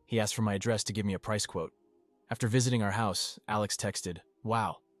 He asked for my address to give me a price quote. After visiting our house, Alex texted,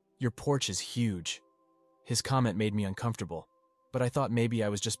 "Wow, your porch is huge." His comment made me uncomfortable, but I thought maybe I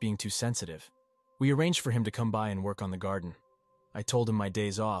was just being too sensitive. We arranged for him to come by and work on the garden. I told him my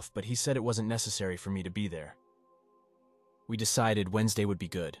days off, but he said it wasn't necessary for me to be there. We decided Wednesday would be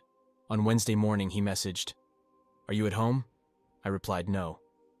good. On Wednesday morning, he messaged, "Are you at home?" I replied no.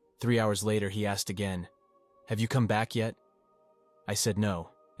 3 hours later, he asked again, "Have you come back yet?" I said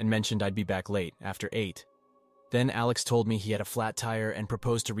no, and mentioned I'd be back late, after 8. Then Alex told me he had a flat tire and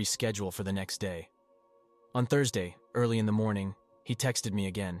proposed to reschedule for the next day. On Thursday, early in the morning, he texted me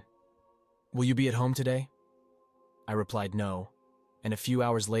again. "Will you be at home today?" I replied no, and a few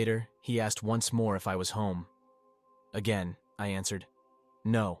hours later, he asked once more if I was home. Again, I answered,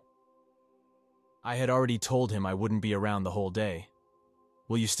 no. I had already told him I wouldn't be around the whole day.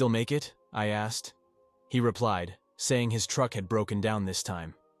 "Will you still make it?" I asked. He replied, saying his truck had broken down this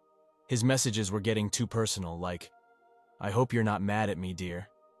time. His messages were getting too personal, like, "I hope you're not mad at me, dear."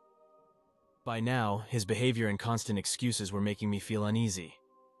 By now, his behavior and constant excuses were making me feel uneasy.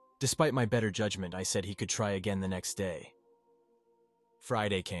 Despite my better judgment, I said he could try again the next day.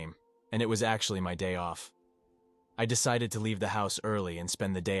 Friday came, and it was actually my day off. I decided to leave the house early and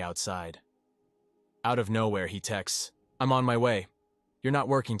spend the day outside. Out of nowhere, he texts, "I'm on my way. You're not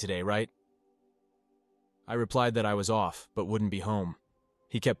working today, right?" I replied that I was off, but wouldn't be home.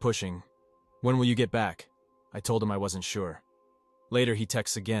 He kept pushing. "When will you get back?" I told him I wasn't sure. Later, he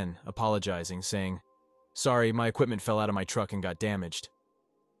texts again, apologizing, saying, "Sorry, my equipment fell out of my truck and got damaged."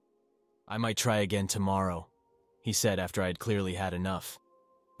 "I might try again tomorrow," he said after I had clearly had enough.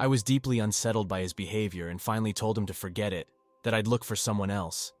 I was deeply unsettled by his behavior and finally told him to forget it, that I'd look for someone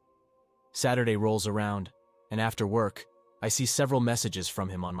else. Saturday rolls around, and after work, I see several messages from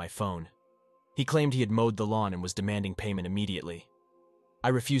him on my phone. He claimed he had mowed the lawn and was demanding payment immediately. I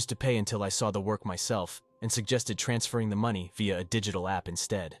refused to pay until I saw the work myself and suggested transferring the money via a digital app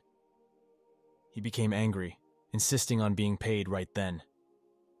instead. He became angry, insisting on being paid right then.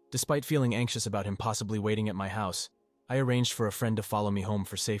 Despite feeling anxious about him possibly waiting at my house, I arranged for a friend to follow me home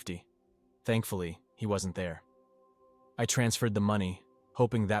for safety. Thankfully, he wasn't there. I transferred the money,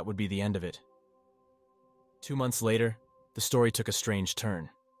 hoping that would be the end of it. 2 months later, the story took a strange turn.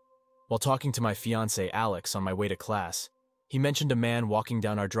 While talking to my fiancé, Alex, on my way to class, he mentioned a man walking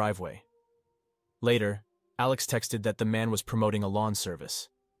down our driveway. Later, Alex texted that the man was promoting a lawn service.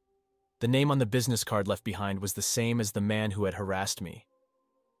 The name on the business card left behind was the same as the man who had harassed me.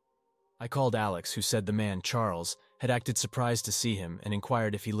 I called Alex, who said the man, Charles, had acted surprised to see him and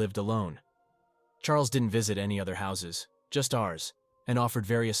inquired if he lived alone. Charles didn't visit any other houses, just ours, and offered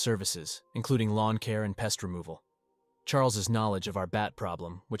various services, including lawn care and pest removal. Charles's knowledge of our bat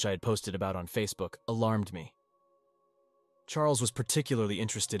problem, which I had posted about on Facebook, alarmed me. Charles was particularly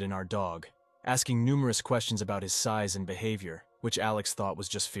interested in our dog, asking numerous questions about his size and behavior, which Alex thought was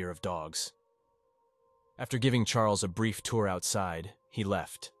just fear of dogs. After giving Charles a brief tour outside, he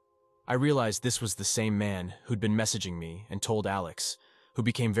left. I realized this was the same man who'd been messaging me and told Alex, who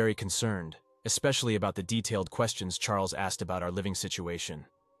became very concerned, especially about the detailed questions Charles asked about our living situation.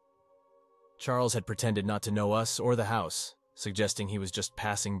 Charles had pretended not to know us or the house, suggesting he was just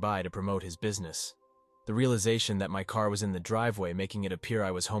passing by to promote his business. The realization that my car was in the driveway, making it appear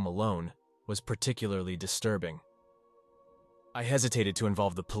I was home alone, was particularly disturbing. I hesitated to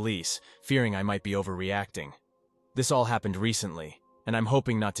involve the police, fearing I might be overreacting. This all happened recently, and I'm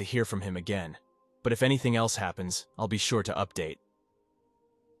hoping not to hear from him again. But if anything else happens, I'll be sure to update.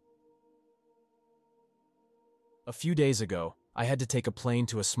 A few days ago, I had to take a plane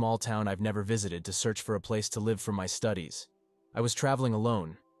to a small town I've never visited to search for a place to live for my studies. I was traveling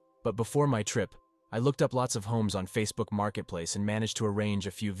alone, but before my trip, I looked up lots of homes on Facebook Marketplace and managed to arrange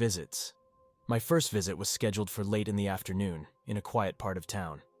a few visits. My first visit was scheduled for late in the afternoon, in a quiet part of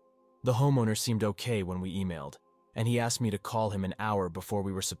town. The homeowner seemed okay when we emailed, and he asked me to call him an hour before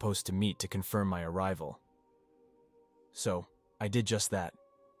we were supposed to meet to confirm my arrival. So, I did just that.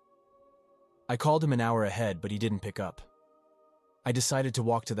 I called him an hour ahead, but he didn't pick up. I decided to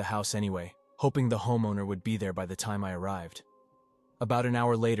walk to the house anyway, hoping the homeowner would be there by the time I arrived. About an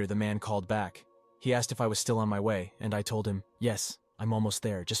hour later, the man called back. He asked if I was still on my way, and I told him, "Yes, I'm almost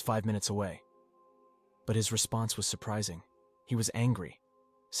there, just 5 minutes away." But his response was surprising. He was angry,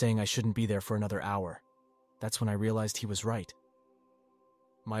 saying I shouldn't be there for another hour. That's when I realized he was right.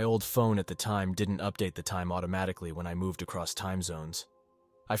 My old phone at the time didn't update the time automatically when I moved across time zones.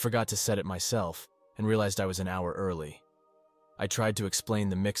 I forgot to set it myself and realized I was an hour early. I tried to explain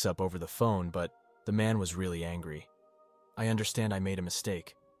the mix-up over the phone, but the man was really angry. I understand I made a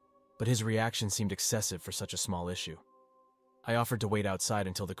mistake, but his reaction seemed excessive for such a small issue. I offered to wait outside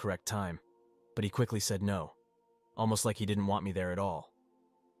until the correct time, but he quickly said no, almost like he didn't want me there at all.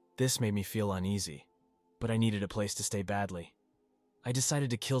 This made me feel uneasy, but I needed a place to stay badly. I decided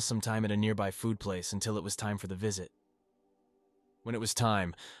to kill some time at a nearby food place until it was time for the visit. When it was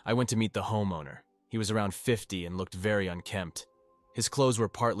time, I went to meet the homeowner. He was around 50 and looked very unkempt. His clothes were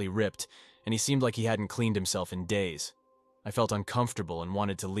partly ripped, and he seemed like he hadn't cleaned himself in days. I felt uncomfortable and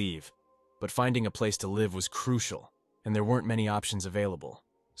wanted to leave, but finding a place to live was crucial, and there weren't many options available,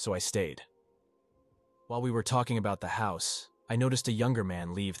 so I stayed. While we were talking about the house, I noticed a younger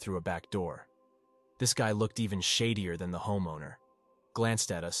man leave through a back door. This guy looked even shadier than the homeowner,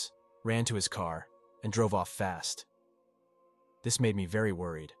 glanced at us, ran to his car, and drove off fast. This made me very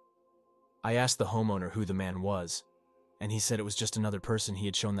worried. I asked the homeowner who the man was, and he said it was just another person he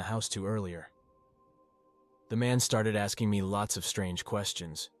had shown the house to earlier. The man started asking me lots of strange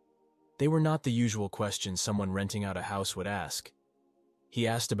questions. They were not the usual questions someone renting out a house would ask. He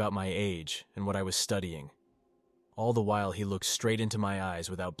asked about my age and what I was studying. All the while he looked straight into my eyes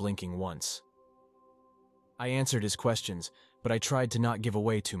without blinking once. I answered his questions, but I tried to not give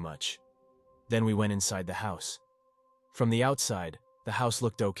away too much. Then we went inside the house. From the outside, the house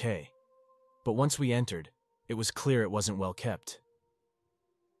looked okay, but once we entered, it was clear it wasn't well kept.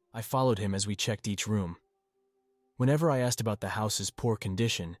 I followed him as we checked each room. Whenever I asked about the house's poor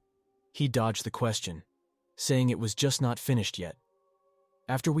condition, he dodged the question, saying it was just not finished yet.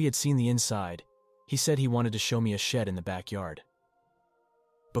 After we had seen the inside, he said he wanted to show me a shed in the backyard.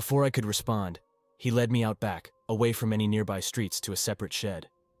 Before I could respond, he led me out back, away from any nearby streets, to a separate shed.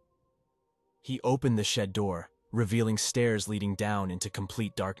 He opened the shed door, revealing stairs leading down into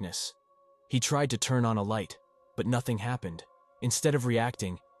complete darkness. He tried to turn on a light, but nothing happened. Instead of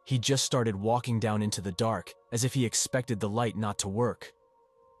reacting, he just started walking down into the dark, as if he expected the light not to work.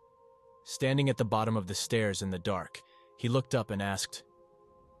 Standing at the bottom of the stairs in the dark, he looked up and asked,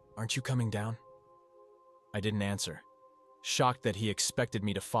 "Aren't you coming down?" I didn't answer, shocked that he expected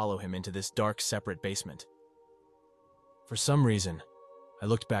me to follow him into this dark, separate basement. For some reason, I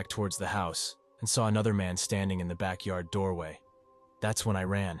looked back towards the house and saw another man standing in the backyard doorway. That's when I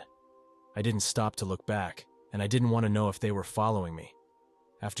ran. I didn't stop to look back, and I didn't want to know if they were following me.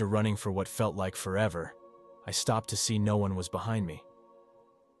 After running for what felt like forever, I stopped to see no one was behind me.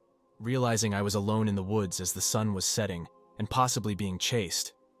 Realizing I was alone in the woods as the sun was setting and possibly being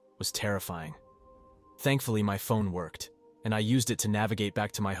chased was terrifying. Thankfully, my phone worked, and I used it to navigate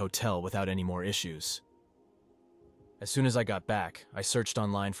back to my hotel without any more issues. As soon as I got back, I searched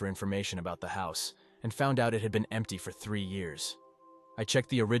online for information about the house and found out it had been empty for 3 years. I checked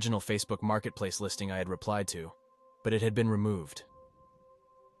the original Facebook Marketplace listing I had replied to, but it had been removed.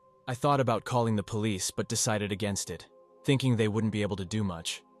 I thought about calling the police but decided against it, thinking they wouldn't be able to do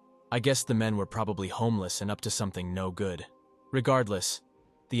much. I guessed the men were probably homeless and up to something no good. Regardless,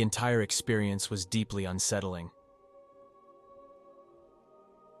 the entire experience was deeply unsettling.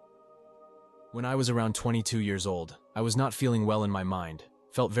 When I was around 22 years old, I was not feeling well in my mind,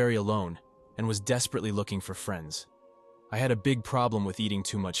 felt very alone, and was desperately looking for friends. I had a big problem with eating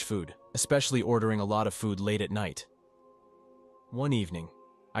too much food, especially ordering a lot of food late at night. One evening,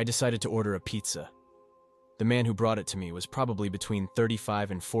 I decided to order a pizza. The man who brought it to me was probably between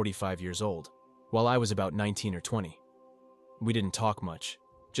 35 and 45 years old, while I was about 19 or 20. We didn't talk much,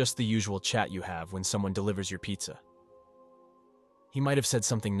 just the usual chat you have when someone delivers your pizza. He might have said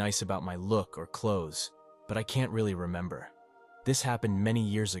something nice about my look or clothes, but I can't really remember. This happened many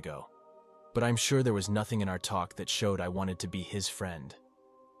years ago, but I'm sure there was nothing in our talk that showed I wanted to be his friend.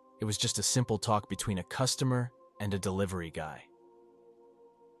 It was just a simple talk between a customer and a delivery guy.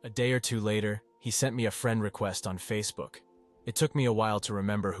 A day or two later, he sent me a friend request on Facebook. It took me a while to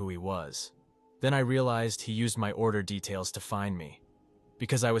remember who he was. Then I realized he used my order details to find me.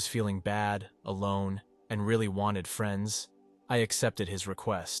 Because I was feeling bad, alone, and really wanted friends, I accepted his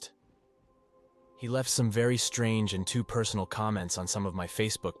request. He left some very strange and too personal comments on some of my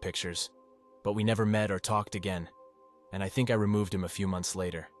Facebook pictures, but we never met or talked again, and I think I removed him a few months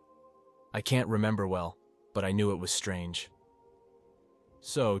later. I can't remember well, but I knew it was strange.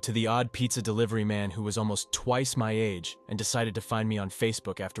 So, to the odd pizza delivery man who was almost twice my age and decided to find me on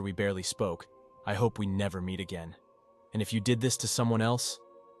Facebook after we barely spoke, I hope we never meet again. And if you did this to someone else,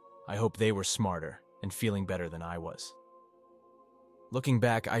 I hope they were smarter and feeling better than I was. Looking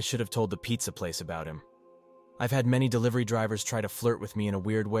back, I should have told the pizza place about him. I've had many delivery drivers try to flirt with me in a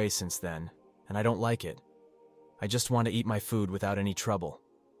weird way since then, and I don't like it. I just want to eat my food without any trouble.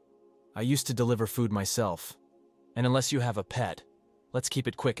 I used to deliver food myself, and unless you have a pet, let's keep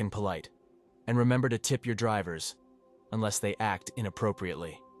it quick and polite. And remember to tip your drivers, unless they act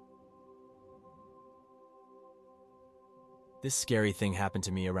inappropriately. This scary thing happened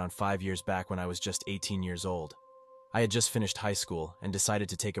to me around 5 years back when I was just 18 years old. I had just finished high school and decided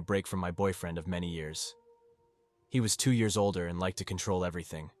to take a break from my boyfriend of many years. He was 2 years older and liked to control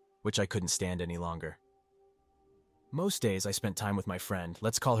everything, which I couldn't stand any longer. Most days I spent time with my friend,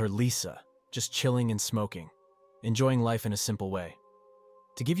 let's call her Lisa, just chilling and smoking, enjoying life in a simple way.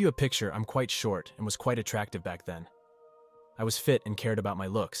 To give you a picture, I'm quite short and was quite attractive back then. I was fit and cared about my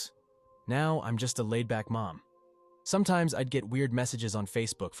looks. Now I'm just a laid-back mom. Sometimes I'd get weird messages on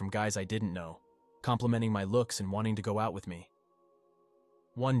Facebook from guys I didn't know, complimenting my looks and wanting to go out with me.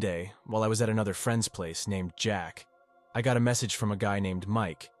 One day, while I was at another friend's place named Jack, I got a message from a guy named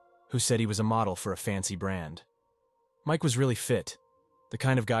Mike, who said he was a model for a fancy brand. Mike was really fit, the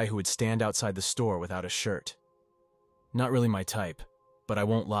kind of guy who would stand outside the store without a shirt. Not really my type, but I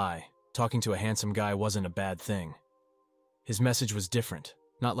won't lie, talking to a handsome guy wasn't a bad thing. His message was different,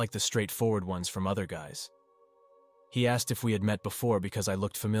 not like the straightforward ones from other guys. He asked if we had met before because I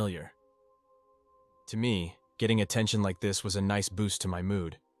looked familiar. To me, getting attention like this was a nice boost to my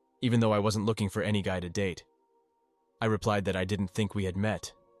mood, even though I wasn't looking for any guy to date. I replied that I didn't think we had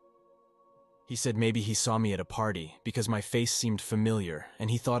met. He said maybe he saw me at a party because my face seemed familiar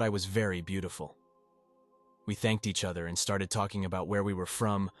and he thought I was very beautiful. We thanked each other and started talking about where we were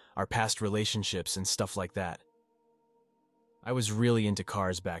from, our past relationships, and stuff like that. I was really into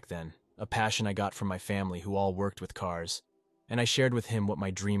cars back then, a passion I got from my family who all worked with cars, and I shared with him what my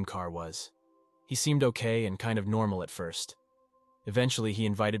dream car was. He seemed okay and kind of normal at first. Eventually, he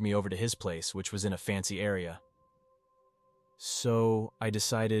invited me over to his place, which was in a fancy area. So I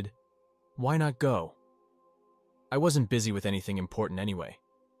decided, why not go? I wasn't busy with anything important anyway.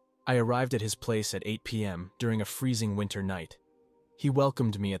 I arrived at his place at 8 p.m. during a freezing winter night. He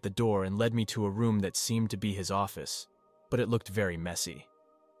welcomed me at the door and led me to a room that seemed to be his office, but it looked very messy.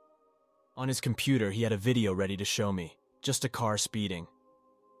 On his computer, he had a video ready to show me, just a car speeding.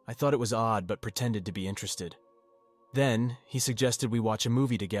 I thought it was odd, but pretended to be interested. Then, he suggested we watch a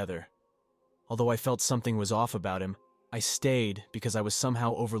movie together. Although I felt something was off about him, I stayed because I was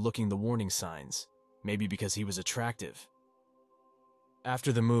somehow overlooking the warning signs, maybe because he was attractive.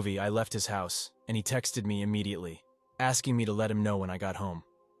 After the movie, I left his house, and he texted me immediately, asking me to let him know when I got home.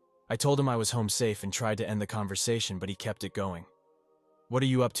 I told him I was home safe and tried to end the conversation, but he kept it going. "What are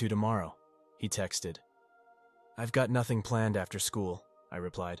you up to tomorrow?" he texted. "I've got nothing planned after school," I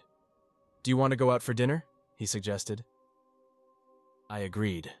replied. "Do you want to go out for dinner?" he suggested. I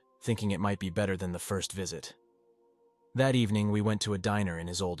agreed, thinking it might be better than the first visit. That evening, we went to a diner in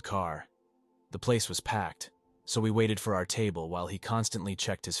his old car. The place was packed, so we waited for our table while he constantly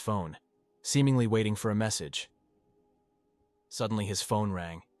checked his phone, seemingly waiting for a message. Suddenly his phone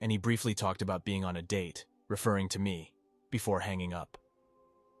rang, and he briefly talked about being on a date, referring to me, before hanging up.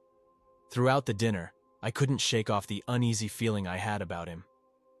 Throughout the dinner, I couldn't shake off the uneasy feeling I had about him.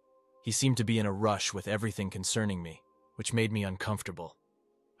 He seemed to be in a rush with everything concerning me, which made me uncomfortable.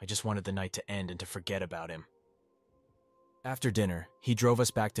 I just wanted the night to end and to forget about him. After dinner, he drove us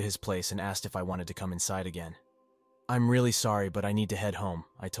back to his place and asked if I wanted to come inside again. "I'm really sorry, but I need to head home,"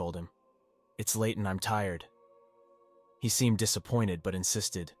 I told him. "It's late and I'm tired." He seemed disappointed but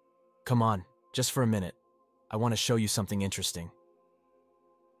insisted, "Come on, just for a minute. I want to show you something interesting."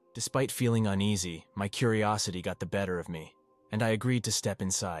 Despite feeling uneasy, my curiosity got the better of me, and I agreed to step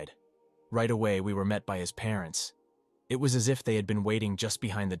inside. Right away, we were met by his parents. It was as if they had been waiting just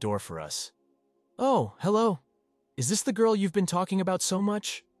behind the door for us. "Oh, hello. Is this the girl you've been talking about so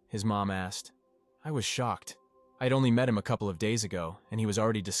much?" his mom asked. I was shocked. I'd only met him a couple of days ago, and he was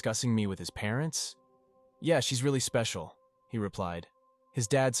already discussing me with his parents? "Yeah, she's really special," he replied. His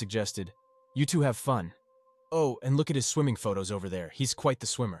dad suggested, "You two have fun. Oh, and look at his swimming photos over there. He's quite the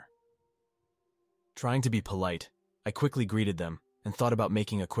swimmer." Trying to be polite, I quickly greeted them and thought about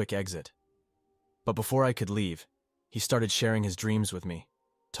making a quick exit. But before I could leave, he started sharing his dreams with me,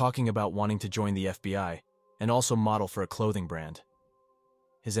 talking about wanting to join the FBI and also model for a clothing brand.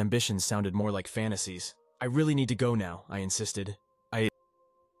 His ambitions sounded more like fantasies. "I really need to go now," I insisted.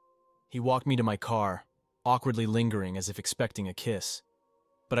 He walked me to my car, awkwardly lingering as if expecting a kiss.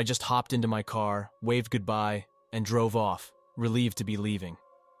 But I just hopped into my car, waved goodbye, and drove off, relieved to be leaving.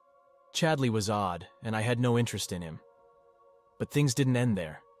 Chadley was odd, and I had no interest in him. But things didn't end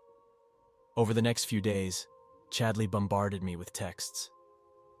there. Over the next few days, Chadley bombarded me with texts.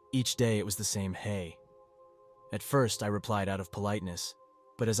 Each day it was the same "hey." At first, I replied out of politeness,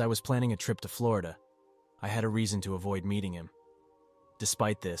 but as I was planning a trip to Florida, I had a reason to avoid meeting him.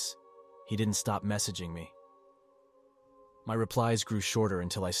 Despite this, he didn't stop messaging me. My replies grew shorter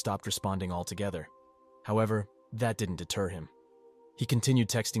until I stopped responding altogether. However, that didn't deter him. He continued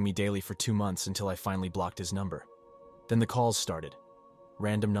texting me daily for 2 months until I finally blocked his number. Then the calls started.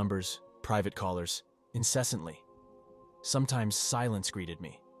 Random numbers, private callers, incessantly. Sometimes silence greeted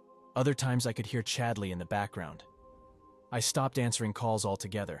me. Other times I could hear Chadley in the background. I stopped answering calls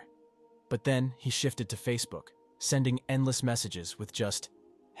altogether. But then he shifted to Facebook, sending endless messages with just,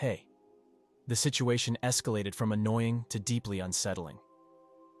 "Hey." The situation escalated from annoying to deeply unsettling.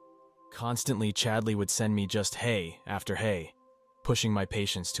 Constantly, Chadley would send me just hey after hey, pushing my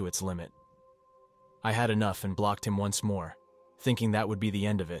patience to its limit. I had enough and blocked him once more, thinking that would be the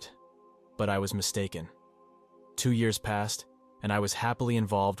end of it. But I was mistaken. 2 years passed, and I was happily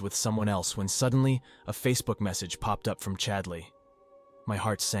involved with someone else when suddenly a Facebook message popped up from Chadley. My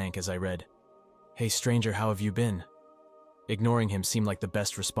heart sank as I read, "Hey stranger, how have you been?" Ignoring him seemed like the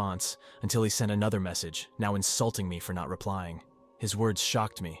best response until he sent another message, now insulting me for not replying. His words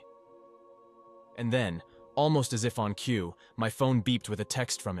shocked me. And then, almost as if on cue, my phone beeped with a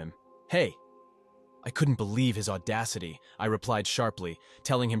text from him. "Hey!" I couldn't believe his audacity. I replied sharply,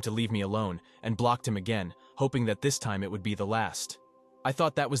 telling him to leave me alone, and blocked him again, hoping that this time it would be the last. I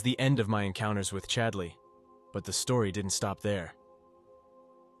thought that was the end of my encounters with Chadley, but the story didn't stop there.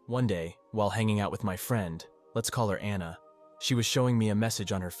 One day, while hanging out with my friend, let's call her Anna, she was showing me a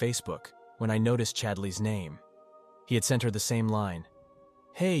message on her Facebook when I noticed Chadley's name. He had sent her the same line.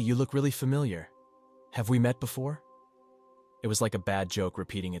 "Hey, you look really familiar. Have we met before?" It was like a bad joke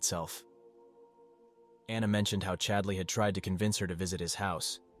repeating itself. Anna mentioned how Chadley had tried to convince her to visit his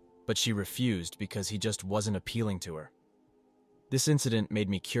house, but she refused because he just wasn't appealing to her. This incident made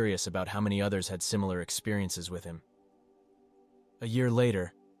me curious about how many others had similar experiences with him. A year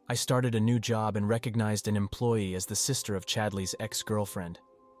later, I started a new job and recognized an employee as the sister of Chadley's ex-girlfriend.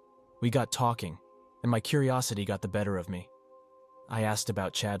 We got talking, and my curiosity got the better of me. I asked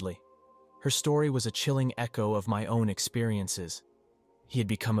about Chadley. Her story was a chilling echo of my own experiences. He had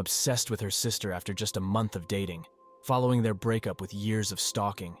become obsessed with her sister after just a month of dating, following their breakup with years of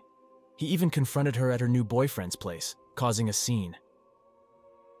stalking. He even confronted her at her new boyfriend's place, causing a scene.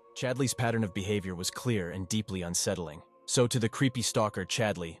 Chadley's pattern of behavior was clear and deeply unsettling. So to the creepy stalker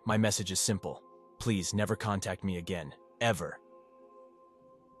Chadley, my message is simple. Please never contact me again, ever.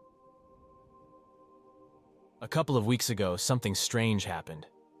 A couple of weeks ago, something strange happened.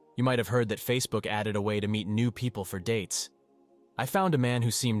 You might have heard that Facebook added a way to meet new people for dates. I found a man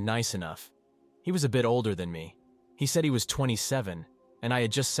who seemed nice enough. He was a bit older than me. He said he was 27, and I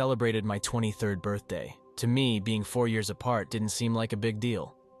had just celebrated my 23rd birthday. To me, being 4 years apart didn't seem like a big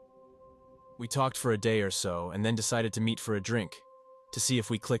deal. We talked for a day or so and then decided to meet for a drink, to see if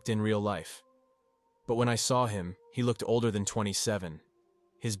we clicked in real life. But when I saw him, he looked older than 27.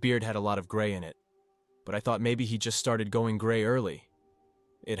 His beard had a lot of gray in it, but I thought maybe he just started going gray early.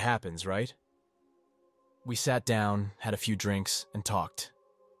 It happens, right? We sat down, had a few drinks, and talked.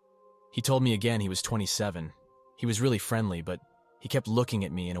 He told me again he was 27. He was really friendly, but he kept looking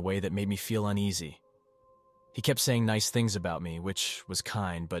at me in a way that made me feel uneasy. He kept saying nice things about me, which was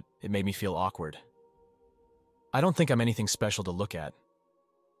kind, but it made me feel awkward. I don't think I'm anything special to look at.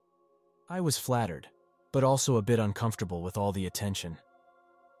 I was flattered, but also a bit uncomfortable with all the attention.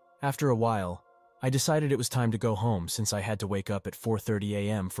 After a while, I decided it was time to go home since I had to wake up at 4:30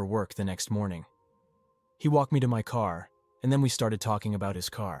 a.m. for work the next morning. He walked me to my car, and then we started talking about his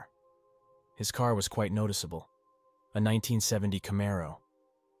car. His car was quite noticeable, a 1970 Camaro.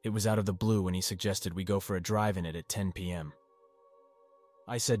 It was out of the blue when he suggested we go for a drive in it at 10 p.m.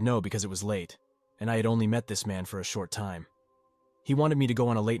 I said no because it was late, and I had only met this man for a short time. He wanted me to go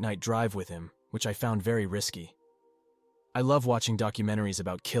on a late-night drive with him, which I found very risky. I love watching documentaries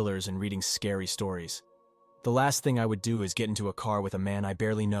about killers and reading scary stories. The last thing I would do is get into a car with a man I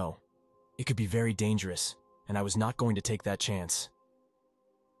barely know. It could be very dangerous, and I was not going to take that chance.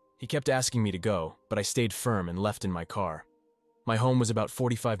 He kept asking me to go, but I stayed firm and left in my car. My home was about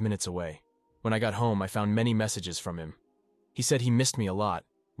 45 minutes away. When I got home, I found many messages from him. He said he missed me a lot,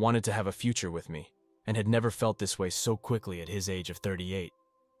 wanted to have a future with me, and had never felt this way so quickly at his age of 38.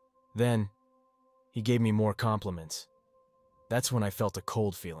 Then, he gave me more compliments. That's when I felt a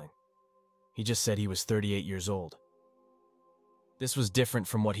cold feeling. He just said he was 38 years old. This was different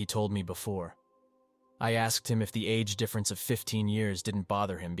from what he told me before. I asked him if the age difference of 15 years didn't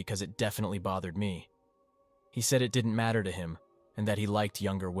bother him because it definitely bothered me. He said it didn't matter to him and that he liked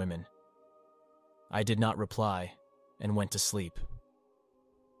younger women. I did not reply and went to sleep.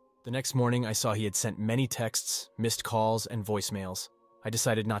 The next morning, I saw he had sent many texts, missed calls, and voicemails. I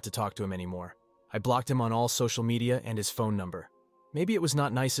decided not to talk to him anymore. I blocked him on all social media and his phone number. Maybe it was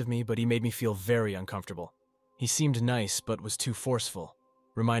not nice of me, but he made me feel very uncomfortable. He seemed nice, but was too forceful,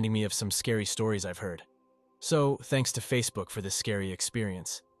 reminding me of some scary stories I've heard. So, thanks to Facebook for this scary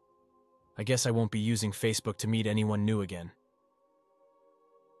experience. I guess I won't be using Facebook to meet anyone new again.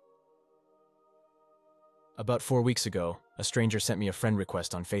 About 4 weeks ago, a stranger sent me a friend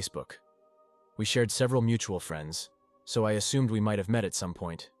request on Facebook. We shared several mutual friends, so I assumed we might have met at some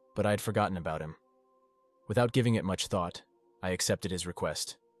point, but I had forgotten about him. Without giving it much thought, I accepted his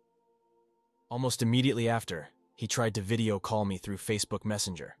request. Almost immediately after, he tried to video call me through Facebook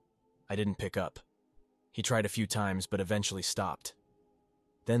Messenger. I didn't pick up. He tried a few times, but eventually stopped.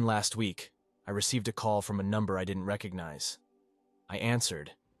 Then last week, I received a call from a number I didn't recognize. I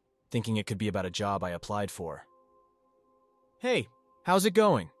answered, thinking it could be about a job I applied for. "Hey, how's it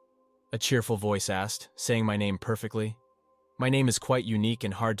going?" a cheerful voice asked, saying my name perfectly. My name is quite unique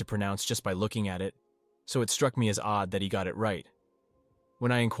and hard to pronounce just by looking at it, so it struck me as odd that he got it right.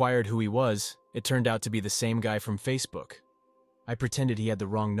 When I inquired who he was, it turned out to be the same guy from Facebook. I pretended he had the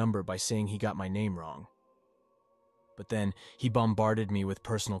wrong number by saying he got my name wrong. But then, he bombarded me with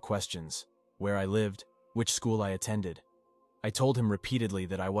personal questions: where I lived, which school I attended. I told him repeatedly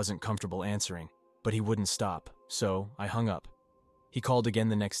that I wasn't comfortable answering, but he wouldn't stop, so I hung up. He called again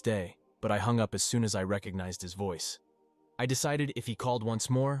the next day, but I hung up as soon as I recognized his voice. I decided if he called once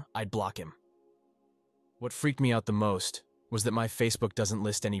more, I'd block him. What freaked me out the most was that my Facebook doesn't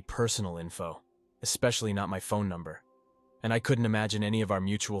list any personal info, especially not my phone number. And I couldn't imagine any of our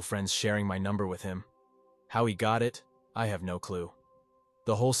mutual friends sharing my number with him. How he got it, I have no clue.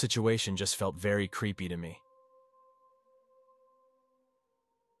 The whole situation just felt very creepy to me.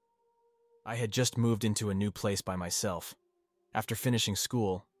 I had just moved into a new place by myself. After finishing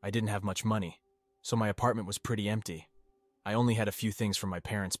school, I didn't have much money, so my apartment was pretty empty. I only had a few things from my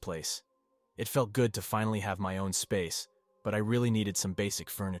parents' place. It felt good to finally have my own space, but I really needed some basic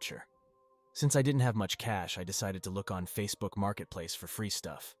furniture. Since I didn't have much cash, I decided to look on Facebook Marketplace for free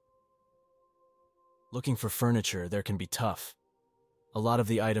stuff. Looking for furniture there can be tough. A lot of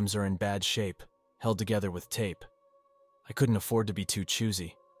the items are in bad shape, held together with tape. I couldn't afford to be too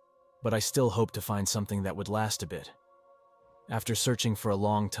choosy, but I still hoped to find something that would last a bit. After searching for a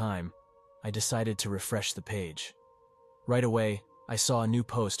long time, I decided to refresh the page. Right away, I saw a new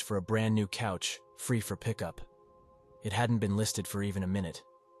post for a brand new couch, free for pickup. It hadn't been listed for even a minute.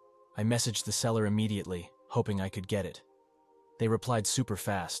 I messaged the seller immediately, hoping I could get it. They replied super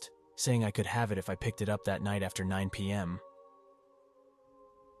fast, saying I could have it if I picked it up that night after 9 p.m.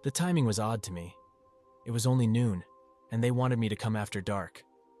 The timing was odd to me. It was only noon, and they wanted me to come after dark.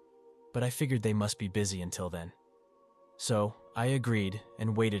 But I figured they must be busy until then. So, I agreed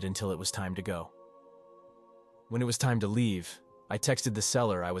and waited until it was time to go. When it was time to leave, I texted the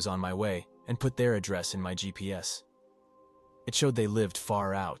seller I was on my way and put their address in my GPS. It showed they lived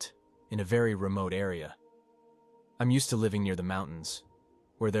far out, in a very remote area. I'm used to living near the mountains,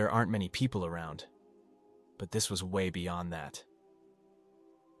 where there aren't many people around, but this was way beyond that.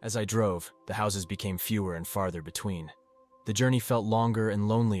 As I drove, the houses became fewer and farther between. The journey felt longer and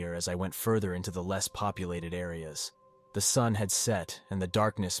lonelier as I went further into the less populated areas. The sun had set, and the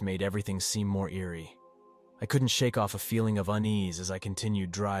darkness made everything seem more eerie. I couldn't shake off a feeling of unease as I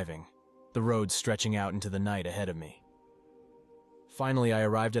continued driving, the road stretching out into the night ahead of me. Finally, I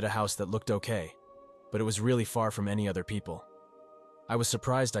arrived at a house that looked okay, but it was really far from any other people. I was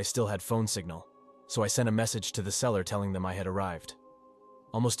surprised I still had phone signal, so I sent a message to the seller telling them I had arrived.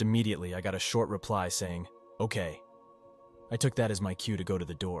 Almost immediately, I got a short reply saying, "Okay." I took that as my cue to go to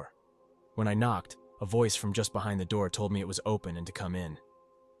the door. When I knocked, a voice from just behind the door told me it was open and to come in.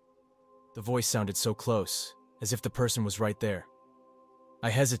 The voice sounded so close, as if the person was right there. I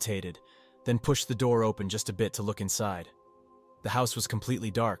hesitated, then pushed the door open just a bit to look inside. The house was completely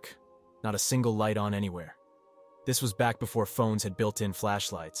dark, not a single light on anywhere. This was back before phones had built-in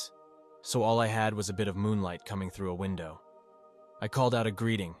flashlights, so all I had was a bit of moonlight coming through a window. I called out a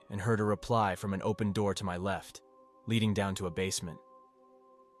greeting and heard a reply from an open door to my left, leading down to a basement.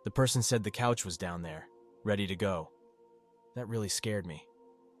 The person said the couch was down there, ready to go. That really scared me.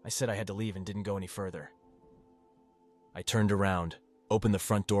 I said I had to leave and didn't go any further. I turned around, opened the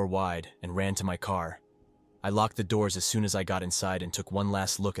front door wide, and ran to my car. I locked the doors as soon as I got inside and took one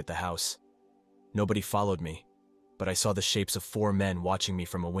last look at the house. Nobody followed me, but I saw the shapes of 4 men watching me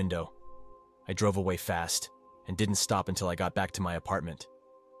from a window. I drove away fast and didn't stop until I got back to my apartment.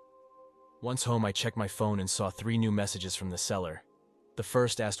 Once home, I checked my phone and saw 3 new messages from the seller. The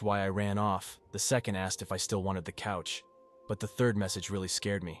first asked why I ran off, the second asked if I still wanted the couch, but the third message really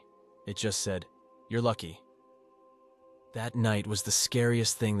scared me. It just said, "You're lucky." That night was the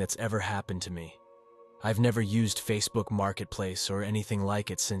scariest thing that's ever happened to me. I've never used Facebook Marketplace or anything like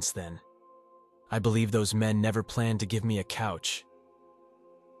it since then. I believe those men never planned to give me a couch.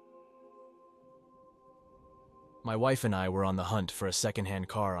 My wife and I were on the hunt for a secondhand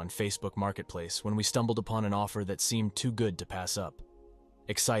car on Facebook Marketplace when we stumbled upon an offer that seemed too good to pass up.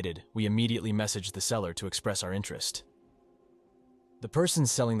 Excited, we immediately messaged the seller to express our interest. The person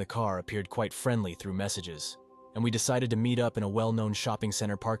selling the car appeared quite friendly through messages. and we decided to meet up in a well-known shopping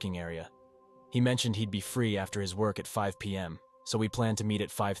center parking area. He mentioned he'd be free after his work at 5 p.m., so we planned to meet at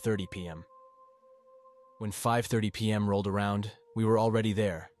 5:30 p.m. When 5:30 p.m. rolled around, we were already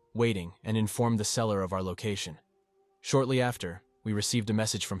there, waiting, and informed the seller of our location. Shortly after, we received a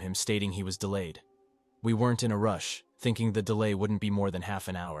message from him stating he was delayed. We weren't in a rush, thinking the delay wouldn't be more than half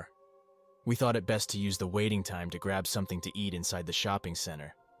an hour. We thought it best to use the waiting time to grab something to eat inside the shopping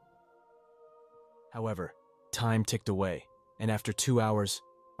center. However, time ticked away, and after 2 hours,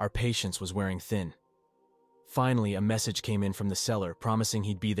 our patience was wearing thin. Finally, a message came in from the seller promising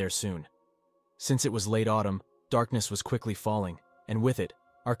he'd be there soon. Since it was late autumn, darkness was quickly falling, and with it,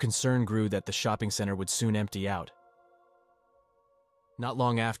 our concern grew that the shopping center would soon empty out. Not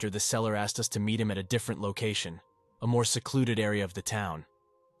long after, the seller asked us to meet him at a different location, a more secluded area of the town,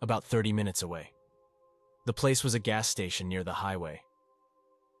 about 30 minutes away. The place was a gas station near the highway.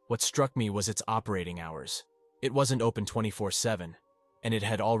 What struck me was its operating hours. It wasn't open 24/7, and it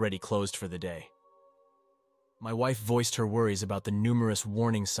had already closed for the day. My wife voiced her worries about the numerous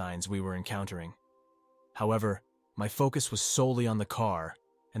warning signs we were encountering. However, my focus was solely on the car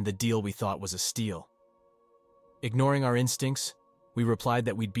and the deal we thought was a steal. Ignoring our instincts, we replied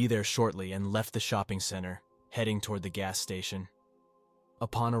that we'd be there shortly and left the shopping center, heading toward the gas station.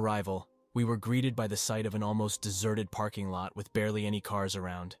 Upon arrival, we were greeted by the sight of an almost deserted parking lot with barely any cars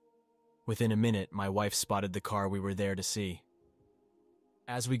around. Within a minute, my wife spotted the car we were there to see.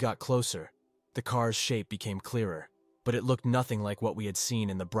 As we got closer, the car's shape became clearer, but it looked nothing like what we had seen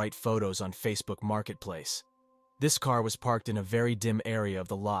in the bright photos on Facebook Marketplace. This car was parked in a very dim area of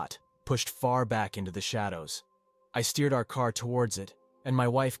the lot, pushed far back into the shadows. I steered our car towards it, and my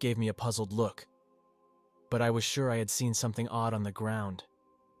wife gave me a puzzled look. But I was sure I had seen something odd on the ground.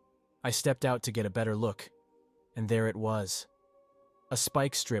 I stepped out to get a better look, and there it was. A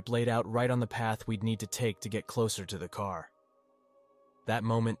spike strip laid out right on the path we'd need to take to get closer to the car. That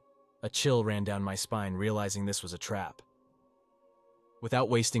moment, a chill ran down my spine, realizing this was a trap. Without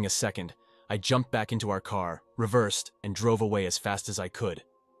wasting a second, I jumped back into our car, reversed, and drove away as fast as I could,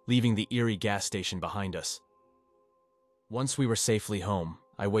 leaving the eerie gas station behind us. Once we were safely home,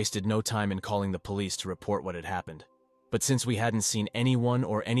 I wasted no time in calling the police to report what had happened. But since we hadn't seen anyone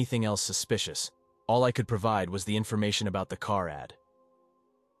or anything else suspicious, all I could provide was the information about the car ad.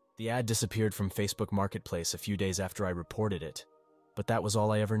 The ad disappeared from Facebook Marketplace a few days after I reported it, but that was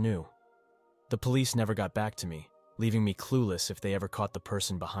all I ever knew. The police never got back to me, leaving me clueless if they ever caught the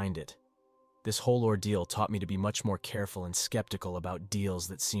person behind it. This whole ordeal taught me to be much more careful and skeptical about deals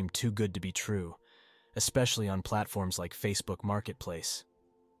that seemed too good to be true, especially on platforms like Facebook Marketplace.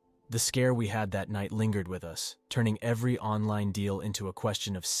 The scare we had that night lingered with us, turning every online deal into a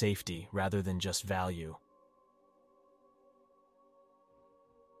question of safety rather than just value.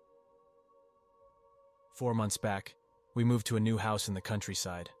 Four months back, we moved to a new house in the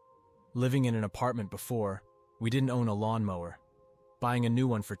countryside. Living in an apartment before, we didn't own a lawnmower. Buying a new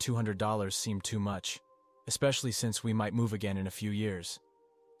one for $200 seemed too much, especially since we might move again in a few years.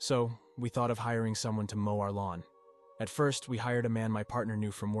 So, we thought of hiring someone to mow our lawn. At first, we hired a man my partner knew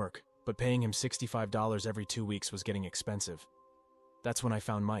from work, but paying him $65 every 2 weeks was getting expensive. That's when I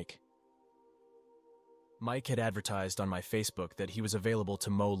found Mike. Mike had advertised on my Facebook that he was available to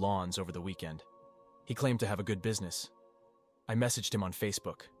mow lawns over the weekend. He claimed to have a good business. I messaged him on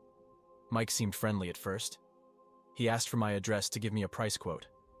Facebook. Mike seemed friendly at first. He asked for my address to give me a price quote.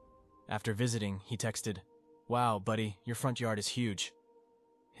 After visiting, he texted, "Wow, buddy, your front yard is huge."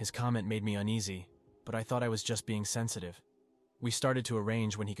 His comment made me uneasy, but I thought I was just being sensitive. We started to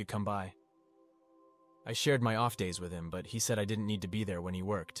arrange when he could come by. I shared my off days with him, but he said I didn't need to be there when he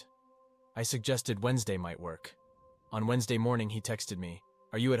worked. I suggested Wednesday might work. On Wednesday morning, he texted me,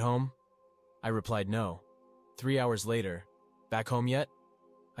 "Are you at home?" I replied no. 3 hours later, "Back home yet?"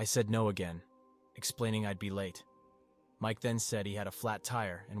 I said no again, explaining I'd be late. Mike then said he had a flat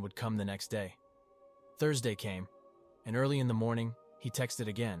tire and would come the next day. Thursday came, and early in the morning, he texted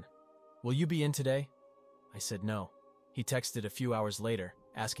again, "Will you be in today?" I said no. He texted a few hours later,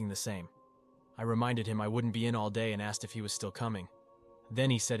 asking the same. I reminded him I wouldn't be in all day and asked if he was still coming. Then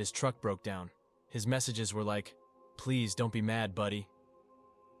he said his truck broke down. His messages were like, "Please don't be mad, buddy."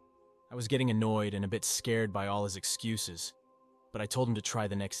 I was getting annoyed and a bit scared by all his excuses, but I told him to try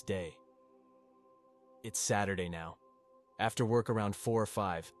the next day. It's Saturday now. After work around 4 or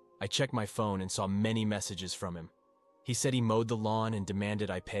 5, I checked my phone and saw many messages from him. He said he mowed the lawn and demanded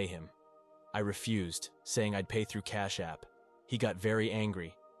I pay him. I refused, saying I'd pay through Cash App. He got very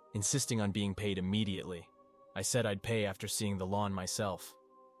angry, insisting on being paid immediately. I said I'd pay after seeing the lawn myself.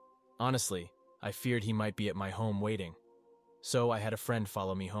 Honestly, I feared he might be at my home waiting, so I had a friend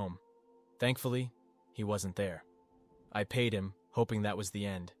follow me home. Thankfully, He wasn't there. I paid him, hoping that was the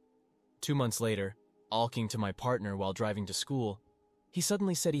end. 2 months later, alking to my partner while driving to school, he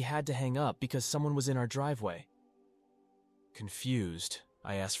suddenly said he had to hang up because someone was in our driveway. Confused,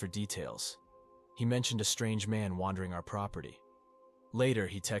 I asked for details. He mentioned a strange man wandering our property. Later,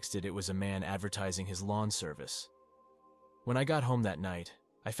 he texted it was a man advertising his lawn service. When I got home that night,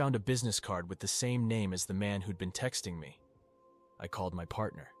 I found a business card with the same name as the man who'd been texting me. I called my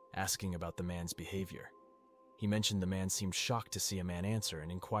partner, asking about the man's behavior. He mentioned the man seemed shocked to see a man answer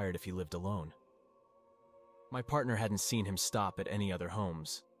and inquired if he lived alone. My partner hadn't seen him stop at any other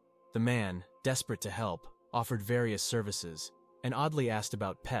homes. The man, desperate to help, offered various services, and oddly asked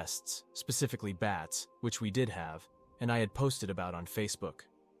about pests, specifically bats, which we did have, and I had posted about on Facebook.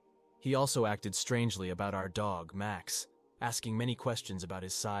 He also acted strangely about our dog, Max, asking many questions about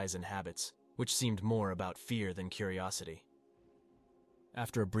his size and habits, which seemed more about fear than curiosity.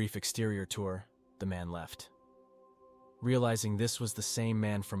 After a brief exterior tour, the man left. Realizing this was the same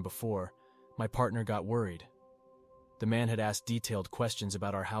man from before, my partner got worried. The man had asked detailed questions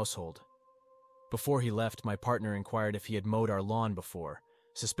about our household. Before he left, my partner inquired if he had mowed our lawn before,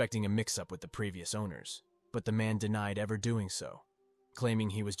 suspecting a mix-up with the previous owners, but the man denied ever doing so, claiming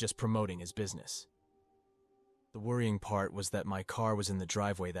he was just promoting his business. The worrying part was that my car was in the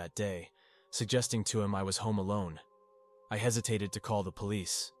driveway that day, suggesting to him I was home alone. I hesitated to call the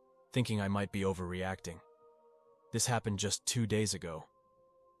police, thinking I might be overreacting. This happened just 2 days ago.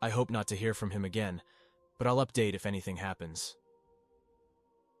 I hope not to hear from him again, but I'll update if anything happens.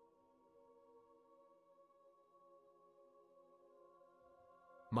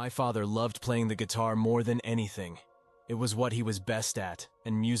 My father loved playing the guitar more than anything. It was what he was best at,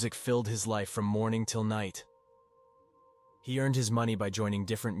 and music filled his life from morning till night. He earned his money by joining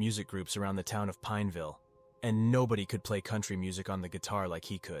different music groups around the town of Pineville, and nobody could play country music on the guitar like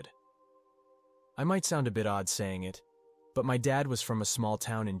he could. I might sound a bit odd saying it, but my dad was from a small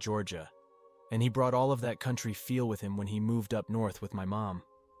town in Georgia, and he brought all of that country feel with him when he moved up north with my mom.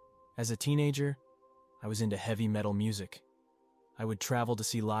 As a teenager, I was into heavy metal music. I would travel to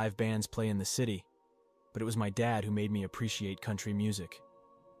see live bands play in the city, but it was my dad who made me appreciate country music.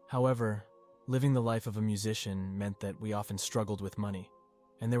 However, living the life of a musician meant that we often struggled with money,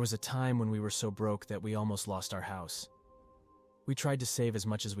 and there was a time when we were so broke that we almost lost our house. We tried to save as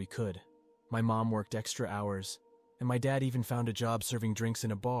much as we could. My mom worked extra hours, and my dad even found a job serving drinks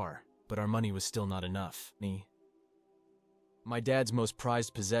in a bar, but our money was still not enough. My dad's most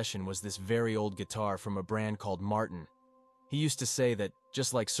prized possession was this very old guitar from a brand called Martin. He used to say that,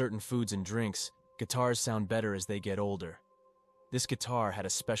 just like certain foods and drinks, guitars sound better as they get older. This guitar had a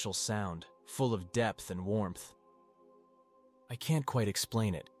special sound, full of depth and warmth. I can't quite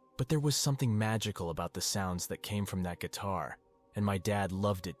explain it, but there was something magical about the sounds that came from that guitar, and my dad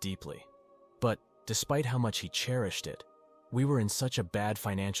loved it deeply. But despite how much he cherished it, we were in such a bad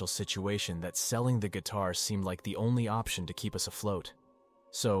financial situation that selling the guitar seemed like the only option to keep us afloat.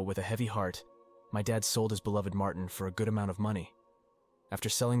 So, with a heavy heart, my dad sold his beloved Martin for a good amount of money. After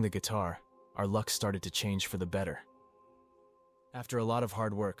selling the guitar, our luck started to change for the better. After a lot of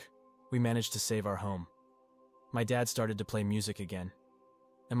hard work, we managed to save our home. My dad started to play music again,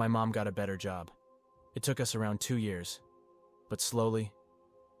 and my mom got a better job. It took us around 2 years, but slowly,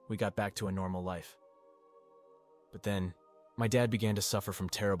 we got back to a normal life. But then, my dad began to suffer from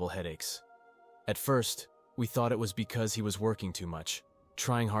terrible headaches. At first, we thought it was because he was working too much,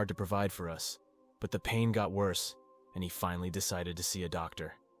 trying hard to provide for us, but the pain got worse, and he finally decided to see a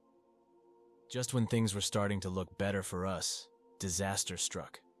doctor. Just when things were starting to look better for us, disaster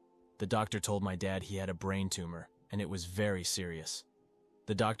struck. The doctor told my dad he had a brain tumor, and it was very serious.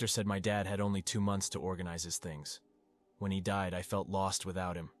 The doctor said my dad had only 2 months to organize his things. When he died, I felt lost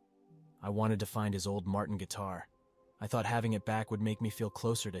without him. I wanted to find his old Martin guitar. I thought having it back would make me feel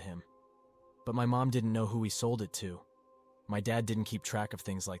closer to him. But my mom didn't know who he sold it to. My dad didn't keep track of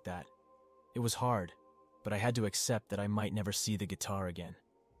things like that. It was hard, but I had to accept that I might never see the guitar again.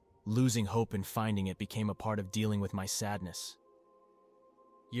 Losing hope in finding it became a part of dealing with my sadness.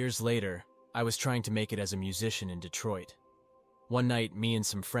 Years later, I was trying to make it as a musician in Detroit. One night, me and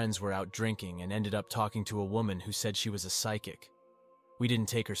some friends were out drinking and ended up talking to a woman who said she was a psychic. We didn't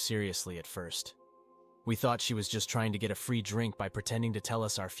take her seriously at first. We thought she was just trying to get a free drink by pretending to tell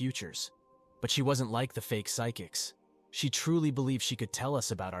us our futures. But she wasn't like the fake psychics. She truly believed she could tell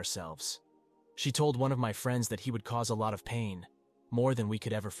us about ourselves. She told one of my friends that he would cause a lot of pain, more than we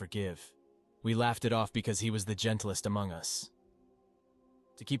could ever forgive. We laughed it off because he was the gentlest among us.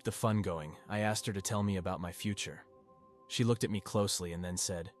 To keep the fun going, I asked her to tell me about my future. She looked at me closely and then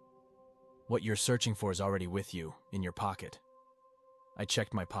said, "What you're searching for is already with you, in your pocket." I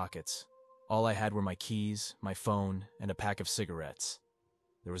checked my pockets. All I had were my keys, my phone, and a pack of cigarettes.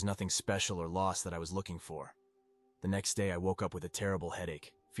 There was nothing special or lost that I was looking for. The next day I woke up with a terrible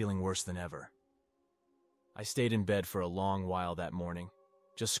headache, feeling worse than ever. I stayed in bed for a long while that morning,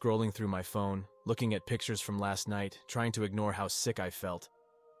 just scrolling through my phone, looking at pictures from last night, trying to ignore how sick I felt.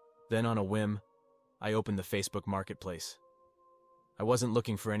 Then on a whim, I opened the Facebook Marketplace. I wasn't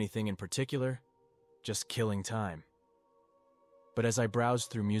looking for anything in particular, just killing time. But as I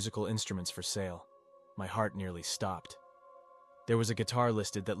browsed through musical instruments for sale, my heart nearly stopped. There was a guitar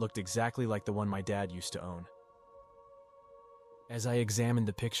listed that looked exactly like the one my dad used to own. As I examined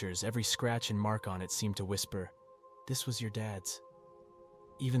the pictures, every scratch and mark on it seemed to whisper, "This was your dad's."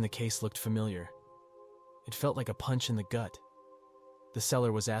 Even the case looked familiar. It felt like a punch in the gut. The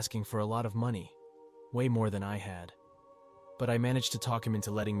seller was asking for a lot of money, way more than I had. But I managed to talk him into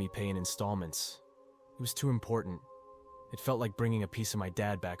letting me pay in installments. It was too important. It felt like bringing a piece of my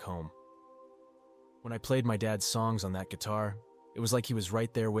dad back home. When I played my dad's songs on that guitar, it was like he was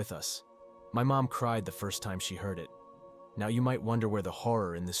right there with us. My mom cried the first time she heard it. Now you might wonder where the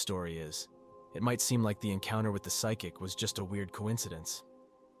horror in this story is. It might seem like the encounter with the psychic was just a weird coincidence.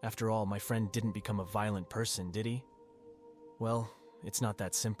 After all, my friend didn't become a violent person, did he? Well, it's not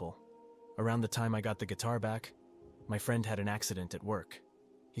that simple. Around the time I got the guitar back, my friend had an accident at work.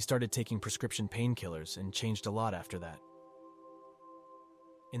 He started taking prescription painkillers and changed a lot after that.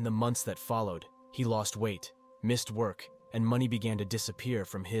 In the months that followed, he lost weight, missed work, and money began to disappear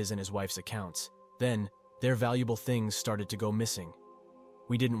from his and his wife's accounts. Then, their valuable things started to go missing.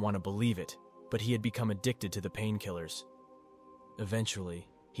 We didn't want to believe it, but he had become addicted to the painkillers. Eventually,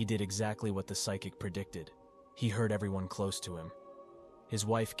 he did exactly what the psychic predicted. He hurt everyone close to him. His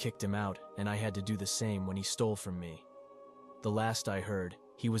wife kicked him out, and I had to do the same when he stole from me. The last I heard,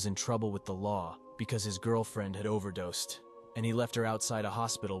 he was in trouble with the law because his girlfriend had overdosed, and he left her outside a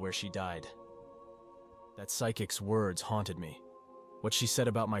hospital where she died. That psychic's words haunted me. What she said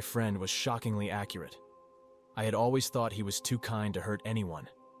about my friend was shockingly accurate. I had always thought he was too kind to hurt anyone.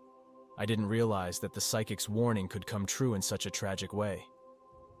 I didn't realize that the psychic's warning could come true in such a tragic way.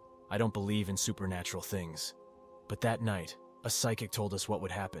 I don't believe in supernatural things, but that night, a psychic told us what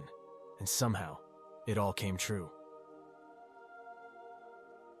would happen, and somehow, it all came true.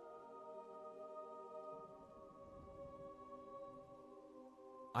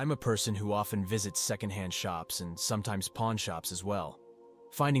 I'm a person who often visits secondhand shops and sometimes pawn shops as well.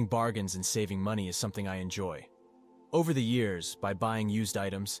 Finding bargains and saving money is something I enjoy. Over the years, by buying used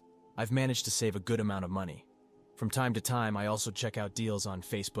items, I've managed to save a good amount of money. From time to time, I also check out deals on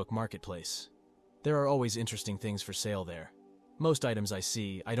Facebook Marketplace. There are always interesting things for sale there. Most items I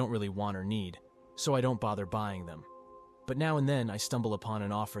see, I don't really want or need, so I don't bother buying them. But now and then, I stumble upon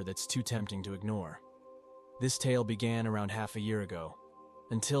an offer that's too tempting to ignore. This tale began around half a year ago.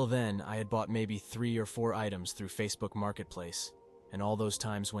 Until then, I had bought maybe 3 or 4 items through Facebook Marketplace, and all those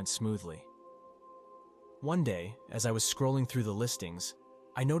times went smoothly. One day, as I was scrolling through the listings,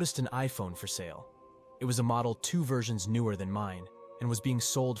 I noticed an iPhone for sale. It was a model 2 versions newer than mine, and was being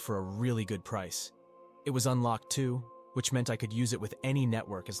sold for a really good price. It was unlocked too, which meant I could use it with any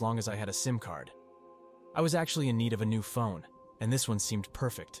network as long as I had a SIM card. I was actually in need of a new phone, and this one seemed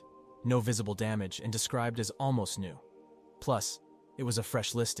perfect. No visible damage and described as almost new. Plus, it was a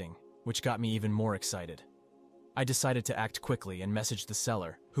fresh listing, which got me even more excited. I decided to act quickly and messaged the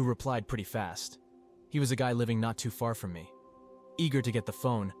seller, who replied pretty fast. He was a guy living not too far from me. Eager to get the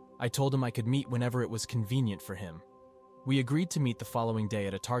phone, I told him I could meet whenever it was convenient for him. We agreed to meet the following day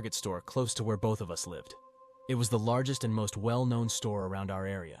at a Target store close to where both of us lived. It was the largest and most well-known store around our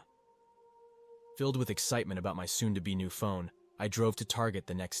area. Filled with excitement about my soon-to-be new phone, I drove to Target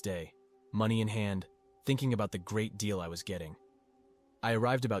the next day, money in hand, thinking about the great deal I was getting. I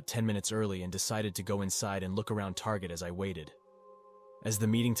arrived about 10 minutes early and decided to go inside and look around Target as I waited. As the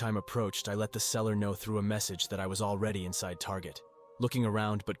meeting time approached, I let the seller know through a message that I was already inside Target, looking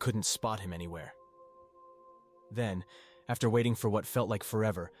around but couldn't spot him anywhere. Then, after waiting for what felt like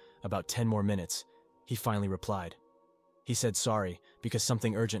forever, about 10 more minutes, he finally replied. He said sorry because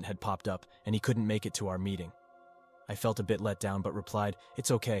something urgent had popped up and he couldn't make it to our meeting. I felt a bit let down but replied, "It's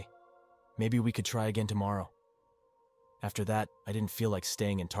okay. Maybe we could try again tomorrow." After that, I didn't feel like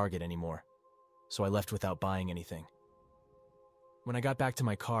staying in Target anymore, so I left without buying anything. When I got back to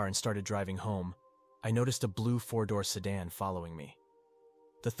my car and started driving home, I noticed a blue 4-door sedan following me.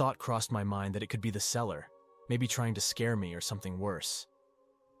 The thought crossed my mind that it could be the seller, maybe trying to scare me or something worse.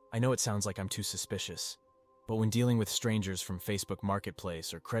 I know it sounds like I'm too suspicious, but when dealing with strangers from Facebook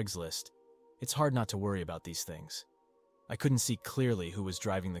Marketplace or Craigslist, it's hard not to worry about these things. I couldn't see clearly who was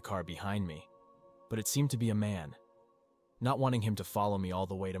driving the car behind me, but it seemed to be a man. Not wanting him to follow me all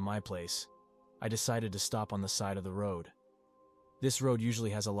the way to my place, I decided to stop on the side of the road. This road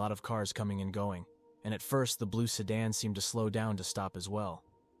usually has a lot of cars coming and going, and at first the blue sedan seemed to slow down to stop as well.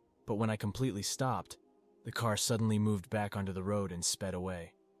 But when I completely stopped, the car suddenly moved back onto the road and sped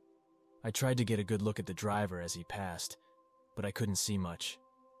away. I tried to get a good look at the driver as he passed, but I couldn't see much.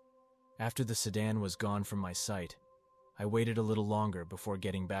 After the sedan was gone from my sight, I waited a little longer before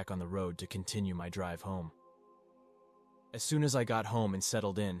getting back on the road to continue my drive home. As soon as I got home and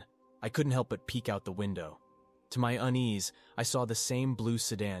settled in, I couldn't help but peek out the window. To my unease, I saw the same blue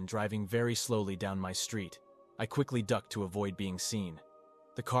sedan driving very slowly down my street. I quickly ducked to avoid being seen.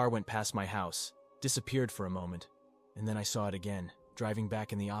 The car went past my house, disappeared for a moment, and then I saw it again, driving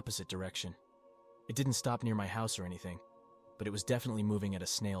back in the opposite direction. It didn't stop near my house or anything, but it was definitely moving at a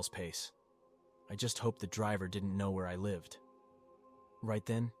snail's pace. I just hoped the driver didn't know where I lived. Right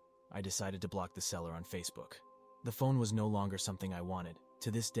then, I decided to block the seller on Facebook. The phone was no longer something I wanted.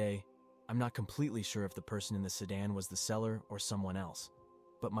 To this day, I'm not completely sure if the person in the sedan was the seller or someone else,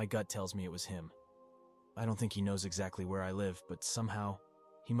 but my gut tells me it was him. I don't think he knows exactly where I live, but somehow,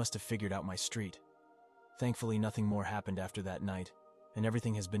 he must have figured out my street. Thankfully, nothing more happened after that night, and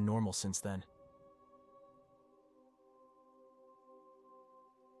everything has been normal since then.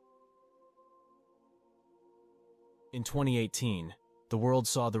 In 2018, the world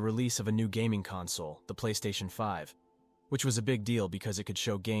saw the release of a new gaming console, the PlayStation 5, which was a big deal because it could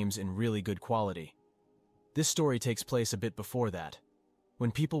show games in really good quality. This story takes place a bit before that,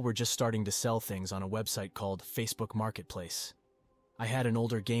 when people were just starting to sell things on a website called Facebook Marketplace. I had an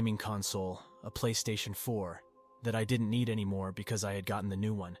older gaming console, a PlayStation 4, that I didn't need anymore because I had gotten the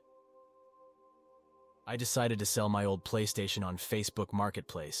new one. I decided to sell my old PlayStation on Facebook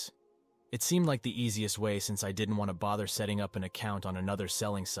Marketplace. It seemed like the easiest way since I didn't want to bother setting up an account on another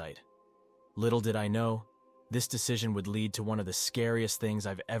selling site. Little did I know, this decision would lead to one of the scariest things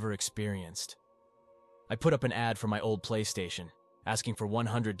I've ever experienced. I put up an ad for my old PlayStation, asking for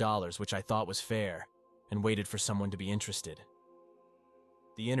 $100, which I thought was fair, and waited for someone to be interested.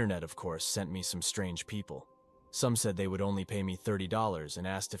 The internet, of course, sent me some strange people. Some said they would only pay me $30 and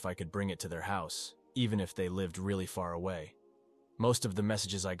asked if I could bring it to their house, even if they lived really far away. Most of the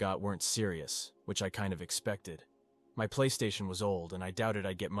messages I got weren't serious, which I kind of expected. My PlayStation was old, and I doubted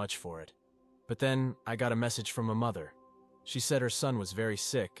I'd get much for it. But then, I got a message from a mother. She said her son was very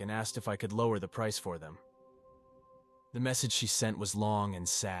sick and asked if I could lower the price for them. The message she sent was long and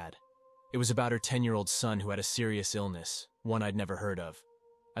sad. It was about her 10-year-old son who had a serious illness, one I'd never heard of.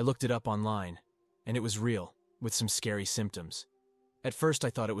 I looked it up online, and it was real, with some scary symptoms. At first I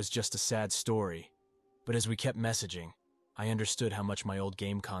thought it was just a sad story, but as we kept messaging, I understood how much my old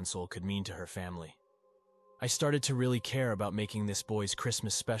game console could mean to her family. I started to really care about making this boy's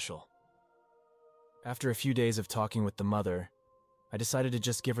Christmas special. After a few days of talking with the mother, I decided to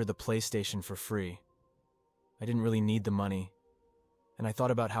just give her the PlayStation for free. I didn't really need the money, and I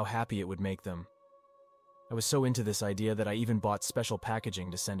thought about how happy it would make them. I was so into this idea that I even bought special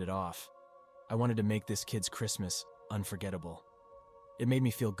packaging to send it off. I wanted to make this kid's Christmas unforgettable. It made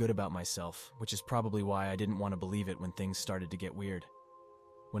me feel good about myself, which is probably why I didn't want to believe it when things started to get weird.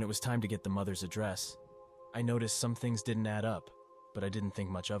 When it was time to get the mother's address, I noticed some things didn't add up, but I didn't think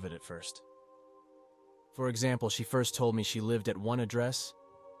much of it at first. For example, she first told me she lived at one address,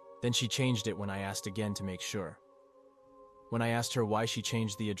 then she changed it when I asked again to make sure. When I asked her why she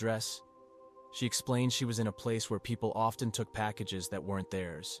changed the address, she explained she was in a place where people often took packages that weren't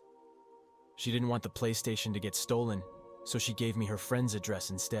theirs. She didn't want the PlayStation to get stolen, so she gave me her friend's address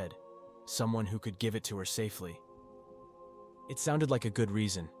instead, someone who could give it to her safely. It sounded like a good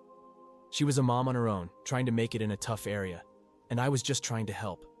reason. She was a mom on her own, trying to make it in a tough area, and I was just trying to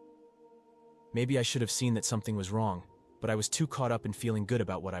help. Maybe I should have seen that something was wrong, but I was too caught up in feeling good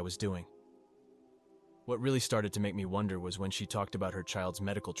about what I was doing. What really started to make me wonder was when she talked about her child's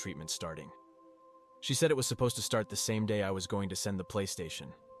medical treatment starting. She said it was supposed to start the same day I was going to send the PlayStation.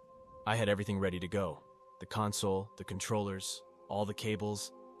 I had everything ready to go. The console, the controllers, all the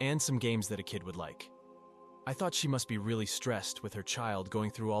cables, and some games that a kid would like. I thought she must be really stressed with her child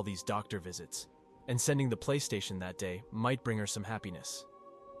going through all these doctor visits, and sending the PlayStation that day might bring her some happiness.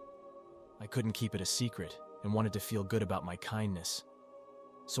 I couldn't keep it a secret and wanted to feel good about my kindness.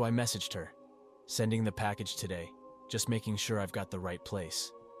 So I messaged her, sending the package today, just making sure I've got the right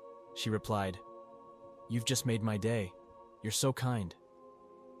place. She replied, "You've just made my day. You're so kind."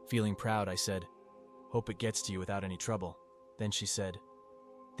 Feeling proud, I said, "Hope it gets to you without any trouble." Then she said,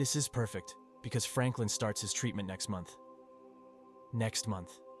 "This is perfect, because Franklin starts his treatment next month." Next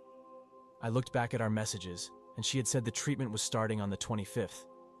month. I looked back at our messages, and she had said the treatment was starting on the 25th,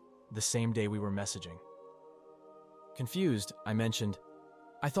 the same day we were messaging. Confused, I mentioned,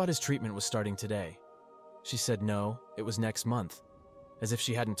 I thought his treatment was starting today. She said no, it was next month, as if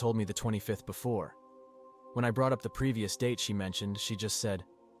she hadn't told me the 25th before. When I brought up the previous date she mentioned, she just said,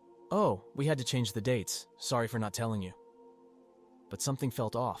 "Oh, we had to change the dates. Sorry for not telling you." But something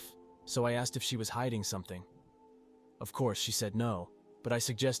felt off, so I asked if she was hiding something. Of course, she said no, but I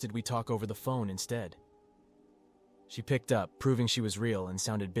suggested we talk over the phone instead. She picked up, proving she was real and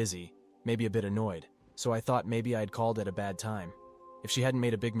sounded busy, maybe a bit annoyed, so I thought maybe I had called at a bad time. If she hadn't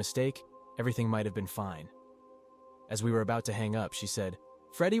made a big mistake, everything might have been fine. As we were about to hang up, she said,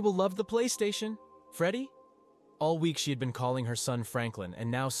 "Freddie will love the PlayStation. Freddie?" All week she had been calling her son Franklin, and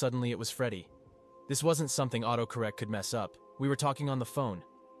now suddenly it was Freddie. This wasn't something autocorrect could mess up. We were talking on the phone.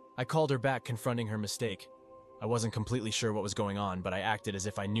 I called her back, confronting her mistake. I wasn't completely sure what was going on, but I acted as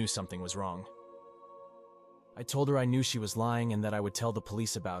if I knew something was wrong. I told her I knew she was lying and that I would tell the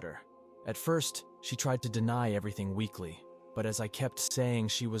police about her. At first, she tried to deny everything weakly, but as I kept saying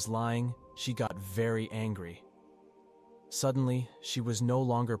she was lying, she got very angry. Suddenly, she was no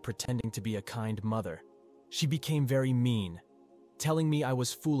longer pretending to be a kind mother. She became very mean, telling me I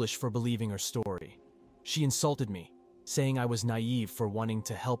was foolish for believing her story. She insulted me, saying I was naive for wanting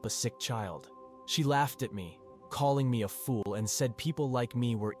to help a sick child. She laughed at me, calling me a fool, and said people like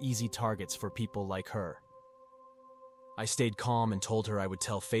me were easy targets for people like her. I stayed calm and told her I would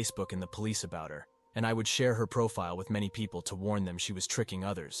tell Facebook and the police about her, and I would share her profile with many people to warn them she was tricking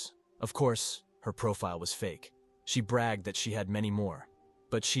others. Of course, her profile was fake. She bragged that she had many more,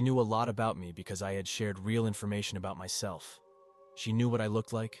 but she knew a lot about me because I had shared real information about myself. She knew what I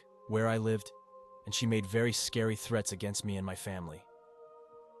looked like, where I lived, and she made very scary threats against me and my family.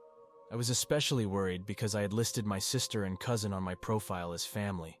 I was especially worried because I had listed my sister and cousin on my profile as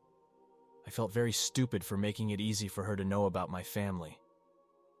family. I felt very stupid for making it easy for her to know about my family.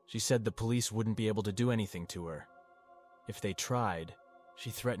 She said the police wouldn't be able to do anything to her. If they tried,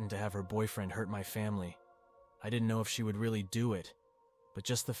 she threatened to have her boyfriend hurt my family. I didn't know if she would really do it, but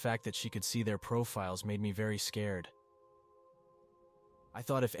just the fact that she could see their profiles made me very scared. I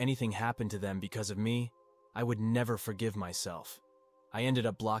thought if anything happened to them because of me, I would never forgive myself. I ended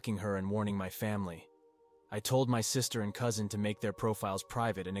up blocking her and warning my family. I told my sister and cousin to make their profiles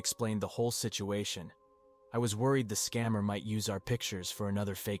private and explained the whole situation. I was worried the scammer might use our pictures for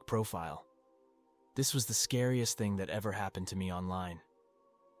another fake profile. This was the scariest thing that ever happened to me online.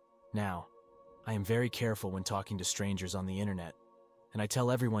 Now, I am very careful when talking to strangers on the internet, and I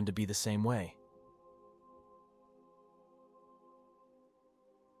tell everyone to be the same way.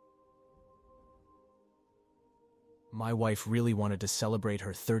 My wife really wanted to celebrate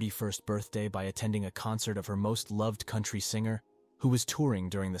her 31st birthday by attending a concert of her most loved country singer, who was touring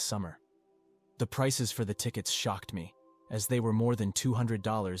during the summer. The prices for the tickets shocked me, as they were more than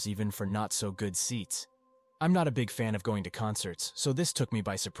 $200 even for not-so-good seats. I'm not a big fan of going to concerts, so this took me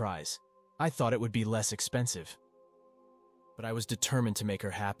by surprise. I thought it would be less expensive. But I was determined to make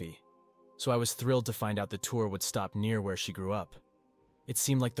her happy, so I was thrilled to find out the tour would stop near where she grew up. It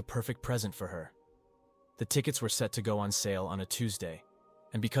seemed like the perfect present for her. The tickets were set to go on sale on a Tuesday,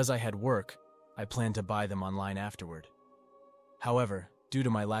 and because I had work, I planned to buy them online afterward. However, due to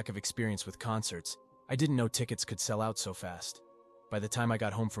my lack of experience with concerts, I didn't know tickets could sell out so fast. By the time I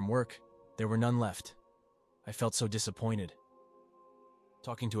got home from work, there were none left. I felt so disappointed.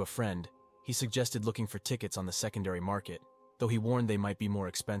 Talking to a friend, he suggested looking for tickets on the secondary market, though he warned they might be more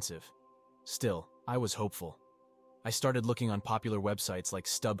expensive. Still, I was hopeful. I started looking on popular websites like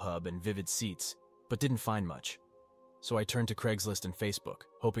StubHub and Vivid Seats, but didn't find much. So I turned to Craigslist and Facebook,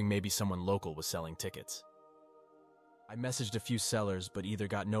 hoping maybe someone local was selling tickets. I messaged a few sellers, but either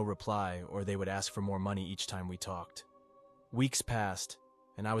got no reply or they would ask for more money each time we talked. Weeks passed,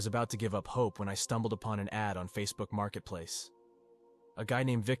 and I was about to give up hope when I stumbled upon an ad on Facebook Marketplace. A guy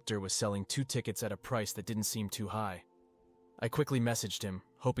named Victor was selling 2 tickets at a price that didn't seem too high. I quickly messaged him,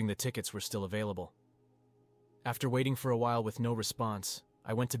 hoping the tickets were still available. After waiting for a while with no response,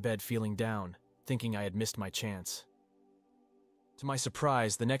 I went to bed feeling down, thinking I had missed my chance. To my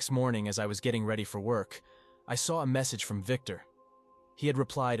surprise, the next morning as I was getting ready for work, I saw a message from Victor. He had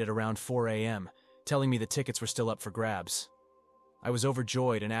replied at around 4 a.m., telling me the tickets were still up for grabs. I was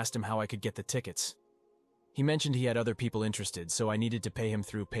overjoyed and asked him how I could get the tickets. He mentioned he had other people interested, so I needed to pay him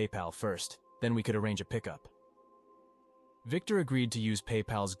through PayPal first, then we could arrange a pickup. Victor agreed to use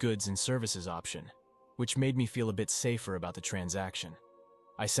PayPal's goods and services option, which made me feel a bit safer about the transaction.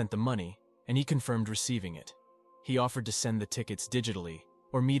 I sent the money, and he confirmed receiving it. He offered to send the tickets digitally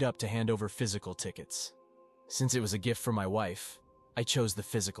or meet up to hand over physical tickets. Since it was a gift for my wife, I chose the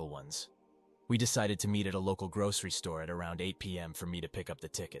physical ones. We decided to meet at a local grocery store at around 8 p.m. for me to pick up the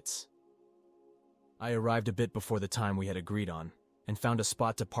tickets. I arrived a bit before the time we had agreed on, and found a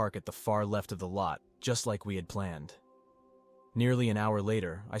spot to park at the far left of the lot, just like we had planned. Nearly an hour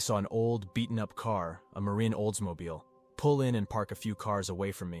later, I saw an old, beaten-up car, a Marin Oldsmobile, pull in and park a few cars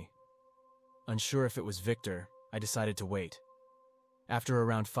away from me. Unsure if it was Victor, I decided to wait. After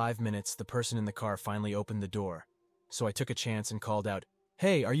around 5 minutes, the person in the car finally opened the door, so I took a chance and called out,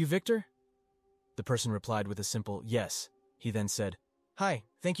 "Hey, are you Victor?" The person replied with a simple yes. He then said, "Hi,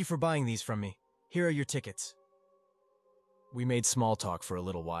 thank you for buying these from me. Here are your tickets." We made small talk for a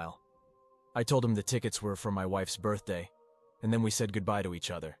little while. I told him the tickets were for my wife's birthday, and then we said goodbye to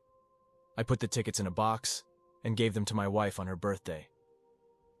each other. I put the tickets in a box and gave them to my wife on her birthday.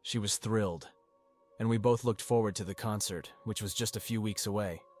 She was thrilled, and we both looked forward to the concert, which was just a few weeks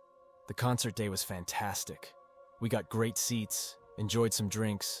away. The concert day was fantastic. We got great seats, enjoyed some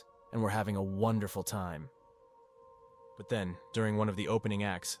drinks, and were having a wonderful time. But then, during one of the opening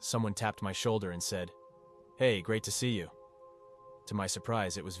acts, someone tapped my shoulder and said, "Hey, great to see you." To my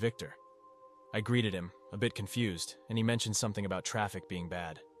surprise, it was Victor. I greeted him, a bit confused, and he mentioned something about traffic being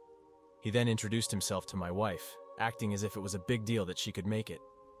bad. He then introduced himself to my wife, acting as if it was a big deal that she could make it.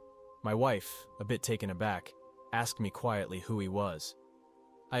 My wife, a bit taken aback, asked me quietly who he was.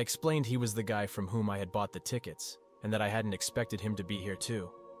 I explained he was the guy from whom I had bought the tickets, and that I hadn't expected him to be here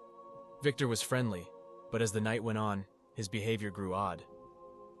too. Victor was friendly, but as the night went on, his behavior grew odd.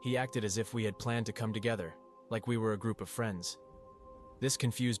 He acted as if we had planned to come together, like we were a group of friends. This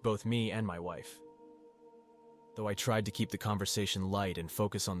confused both me and my wife. Though I tried to keep the conversation light and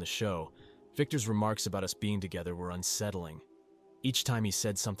focus on the show, Victor's remarks about us being together were unsettling. Each time he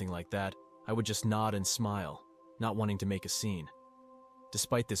said something like that, I would just nod and smile, not wanting to make a scene.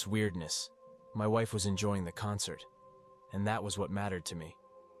 Despite this weirdness, my wife was enjoying the concert, and that was what mattered to me.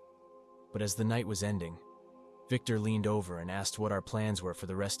 But as the night was ending, Victor leaned over and asked what our plans were for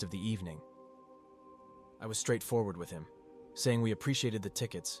the rest of the evening. I was straightforward with him, saying we appreciated the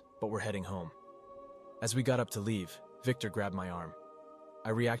tickets, but were heading home. As we got up to leave, Victor grabbed my arm. I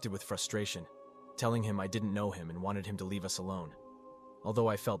reacted with frustration, telling him I didn't know him and wanted him to leave us alone. Although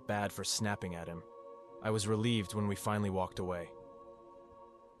I felt bad for snapping at him, I was relieved when we finally walked away.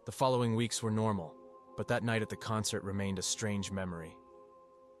 The following weeks were normal, but that night at the concert remained a strange memory.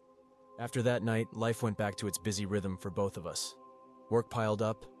 After that night, life went back to its busy rhythm for both of us. Work piled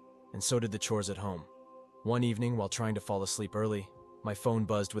up, and so did the chores at home. One evening, while trying to fall asleep early, my phone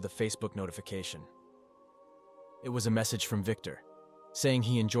buzzed with a Facebook notification. It was a message from Victor, saying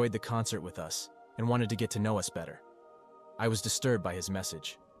he enjoyed the concert with us and wanted to get to know us better. I was disturbed by his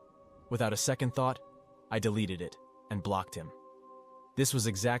message. Without a second thought, I deleted it and blocked him. This was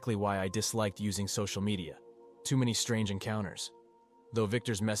exactly why I disliked using social media. Too many strange encounters. Though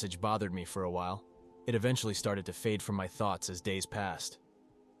Victor's message bothered me for a while, it eventually started to fade from my thoughts as days passed.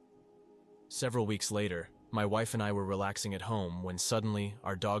 Several weeks later, my wife and I were relaxing at home when suddenly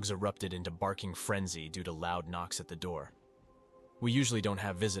our dogs erupted into barking frenzy due to loud knocks at the door. We usually don't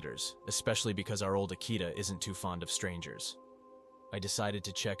have visitors, especially because our old Akita isn't too fond of strangers. I decided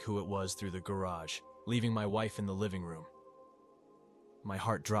to check who it was through the garage, leaving my wife in the living room. My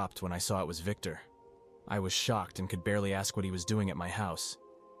heart dropped when I saw it was Victor. I was shocked and could barely ask what he was doing at my house.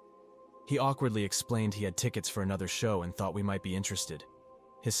 He awkwardly explained he had tickets for another show and thought we might be interested.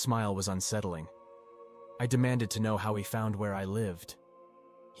 His smile was unsettling. I demanded to know how he found where I lived.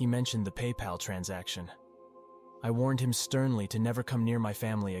 He mentioned the PayPal transaction. I warned him sternly to never come near my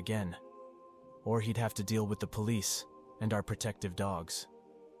family again, or he'd have to deal with the police and our protective dogs.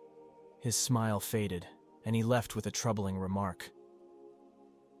 His smile faded, and he left with a troubling remark.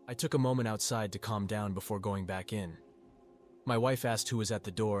 I took a moment outside to calm down before going back in. My wife asked who was at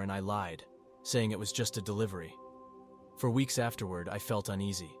the door, and I lied, saying it was just a delivery. For weeks afterward, I felt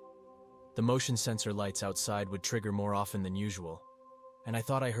uneasy. The motion sensor lights outside would trigger more often than usual, and I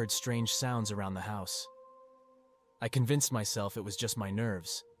thought I heard strange sounds around the house. I convinced myself it was just my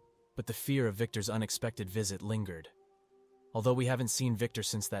nerves, but the fear of Victor's unexpected visit lingered. Although we haven't seen Victor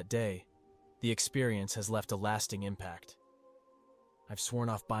since that day, the experience has left a lasting impact. I've sworn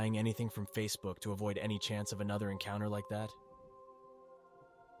off buying anything from Facebook to avoid any chance of another encounter like that.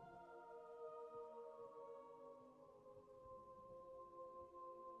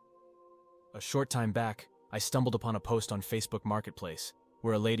 A short time back, I stumbled upon a post on Facebook Marketplace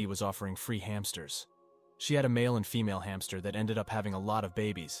where a lady was offering free hamsters. She had a male and female hamster that ended up having a lot of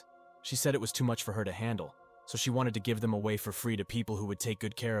babies. She said it was too much for her to handle, so she wanted to give them away for free to people who would take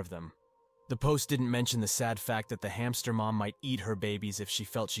good care of them. The post didn't mention the sad fact that the hamster mom might eat her babies if she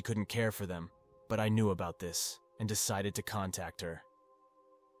felt she couldn't care for them, but I knew about this and decided to contact her.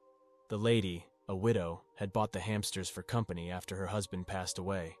 The lady, a widow, had bought the hamsters for company after her husband passed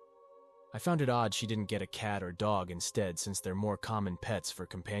away. I found it odd she didn't get a cat or dog instead, since they're more common pets for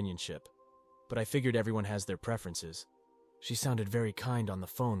companionship. But I figured everyone has their preferences. She sounded very kind on the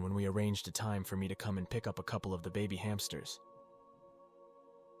phone when we arranged a time for me to come and pick up a couple of the baby hamsters.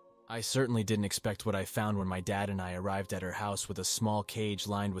 I certainly didn't expect what I found when my dad and I arrived at her house with a small cage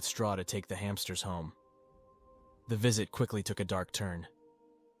lined with straw to take the hamsters home. The visit quickly took a dark turn.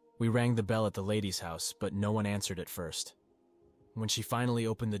 We rang the bell at the lady's house, but no one answered at first. When she finally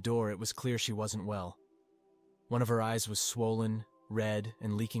opened the door, it was clear she wasn't well. One of her eyes was swollen, red,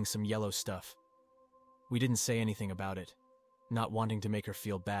 and leaking some yellow stuff. We didn't say anything about it, not wanting to make her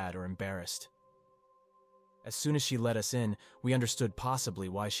feel bad or embarrassed. As soon as she let us in, we understood possibly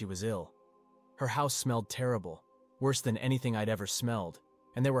why she was ill. Her house smelled terrible, worse than anything I'd ever smelled,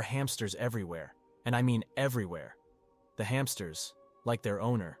 and there were hamsters everywhere, and I mean everywhere. The hamsters, like their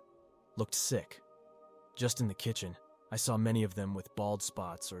owner, looked sick. Just in the kitchen, I saw many of them with bald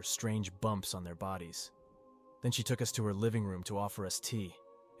spots or strange bumps on their bodies. Then she took us to her living room to offer us tea,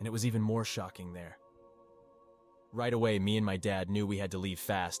 and it was even more shocking there. Right away, me and my dad knew we had to leave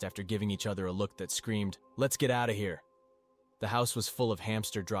fast after giving each other a look that screamed, "Let's get out of here!" The house was full of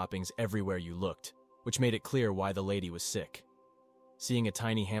hamster droppings everywhere you looked, which made it clear why the lady was sick. Seeing a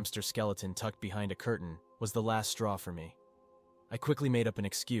tiny hamster skeleton tucked behind a curtain was the last straw for me. I quickly made up an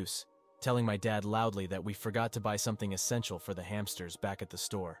excuse, telling my dad loudly that we forgot to buy something essential for the hamsters back at the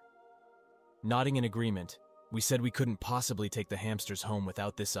store. Nodding in agreement, we said we couldn't possibly take the hamsters home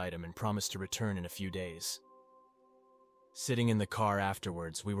without this item and promised to return in a few days. Sitting in the car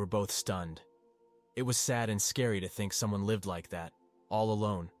afterwards, we were both stunned. It was sad and scary to think someone lived like that, all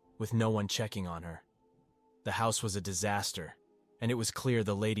alone, with no one checking on her. The house was a disaster, and it was clear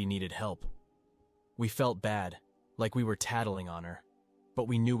the lady needed help. We felt bad, like we were tattling on her, but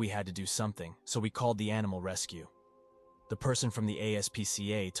we knew we had to do something, so we called the animal rescue. The person from the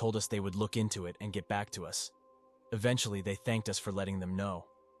ASPCA told us they would look into it and get back to us. Eventually, they thanked us for letting them know.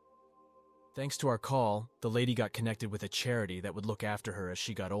 Thanks to our call, the lady got connected with a charity that would look after her as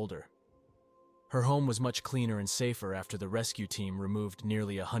she got older. Her home was much cleaner and safer after the rescue team removed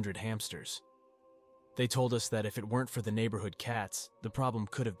nearly 100 hamsters. They told us that if it weren't for the neighborhood cats, the problem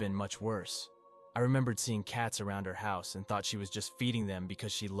could have been much worse. I remembered seeing cats around her house and thought she was just feeding them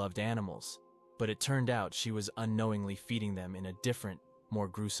because she loved animals, but it turned out she was unknowingly feeding them in a different, more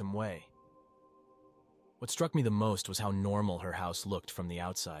gruesome way. What struck me the most was how normal her house looked from the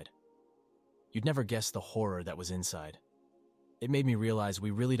outside. You'd never guess the horror that was inside. It made me realize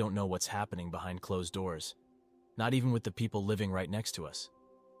we really don't know what's happening behind closed doors, not even with the people living right next to us.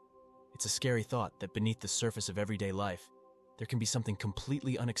 It's a scary thought that beneath the surface of everyday life, there can be something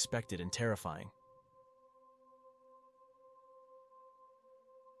completely unexpected and terrifying.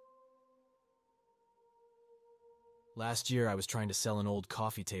 Last year, I was trying to sell an old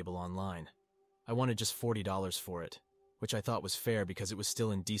coffee table online. I wanted just $40 for it, which I thought was fair because it was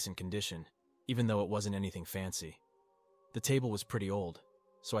still in decent condition, even though it wasn't anything fancy. The table was pretty old,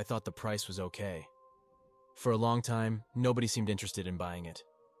 so I thought the price was okay. For a long time, nobody seemed interested in buying it.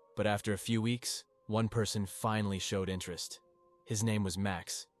 But after a few weeks, one person finally showed interest. His name was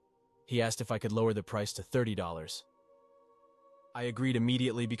Max. He asked if I could lower the price to $30. I agreed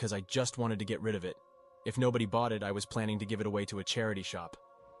immediately because I just wanted to get rid of it. If nobody bought it, I was planning to give it away to a charity shop.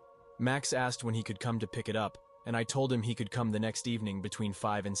 Max asked when he could come to pick it up, and I told him he could come the next evening between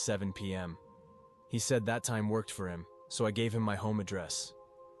 5 and 7 p.m. He said that time worked for him, so I gave him my home address.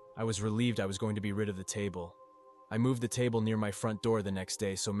 I was relieved I was going to be rid of the table. I moved the table near my front door the next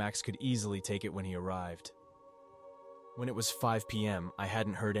day so Max could easily take it when he arrived. When it was 5 p.m., I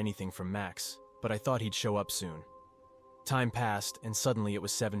hadn't heard anything from Max, but I thought he'd show up soon. Time passed, and suddenly it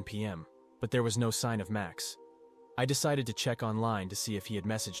was 7 p.m., but there was no sign of Max. I decided to check online to see if he had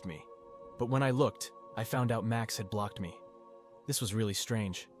messaged me, but when I looked, I found out Max had blocked me. This was really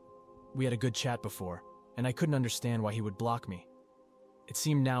strange. We had a good chat before, and I couldn't understand why he would block me. It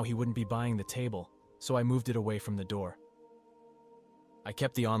seemed now he wouldn't be buying the table, so I moved it away from the door. I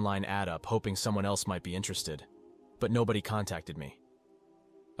kept the online ad up, hoping someone else might be interested, but nobody contacted me.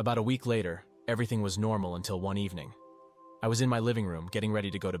 About a week later, everything was normal until one evening. I was in my living room, getting ready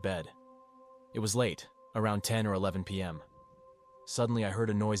to go to bed. It was late, around 10 or 11 p.m. Suddenly, I heard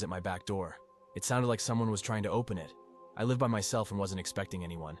a noise at my back door. It sounded like someone was trying to open it. I live by myself and wasn't expecting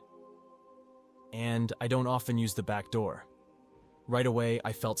anyone. And I don't often use the back door. Right away,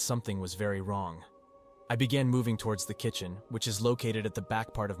 I felt something was very wrong. I began moving towards the kitchen, which is located at the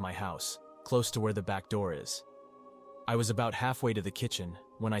back part of my house, close to where the back door is. I was about halfway to the kitchen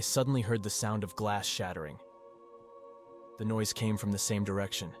when I suddenly heard the sound of glass shattering. The noise came from the same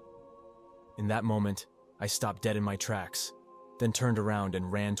direction. In that moment, I stopped dead in my tracks, then turned around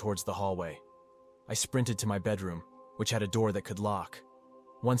and ran towards the hallway. I sprinted to my bedroom, which had a door that could lock.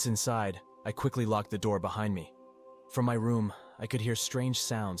 Once inside, I quickly locked the door behind me. From my room, I could hear strange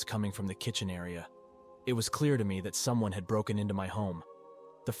sounds coming from the kitchen area. It was clear to me that someone had broken into my home.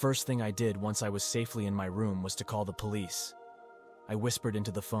 The first thing I did once I was safely in my room was to call the police. I whispered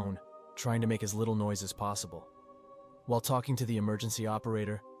into the phone, trying to make as little noise as possible. While talking to the emergency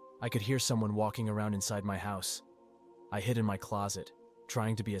operator, I could hear someone walking around inside my house. I hid in my closet,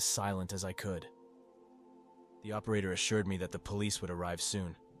 trying to be as silent as I could. The operator assured me that the police would arrive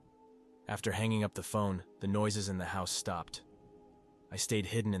soon. After hanging up the phone, the noises in the house stopped. I stayed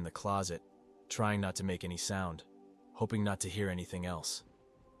hidden in the closet, trying not to make any sound, hoping not to hear anything else.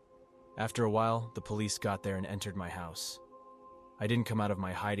 After a while, the police got there and entered my house. I didn't come out of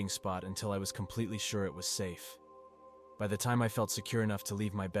my hiding spot until I was completely sure it was safe. By the time I felt secure enough to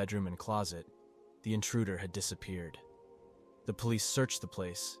leave my bedroom and closet, the intruder had disappeared. The police searched the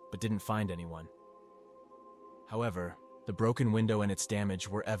place, but didn't find anyone. However, the broken window and its damage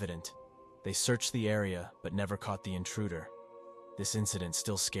were evident. They searched the area, but never caught the intruder. This incident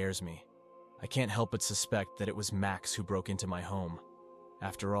still scares me. I can't help but suspect that it was Max who broke into my home.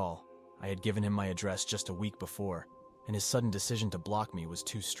 After all, I had given him my address just a week before, and his sudden decision to block me was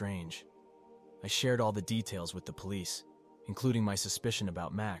too strange. I shared all the details with the police, including my suspicion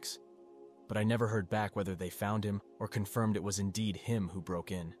about Max, but I never heard back whether they found him or confirmed it was indeed him who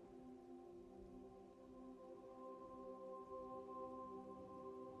broke in.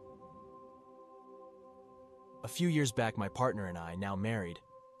 A few years back, my partner and I, now married,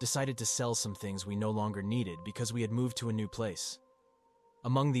 decided to sell some things we no longer needed because we had moved to a new place.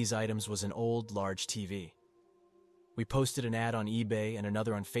 Among these items was an old, large TV. We posted an ad on eBay and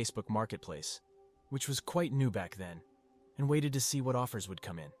another on Facebook Marketplace, which was quite new back then, and waited to see what offers would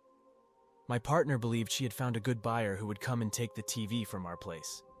come in. My partner believed she had found a good buyer who would come and take the TV from our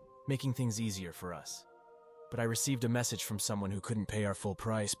place, making things easier for us. But I received a message from someone who couldn't pay our full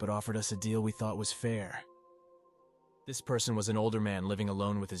price but offered us a deal we thought was fair. This person was an older man living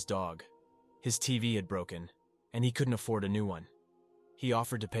alone with his dog. His TV had broken, and he couldn't afford a new one. He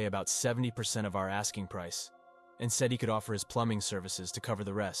offered to pay about 70% of our asking price, and said he could offer his plumbing services to cover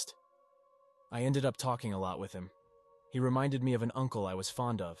the rest. I ended up talking a lot with him. He reminded me of an uncle I was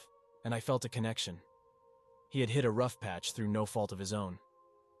fond of, and I felt a connection. He had hit a rough patch through no fault of his own.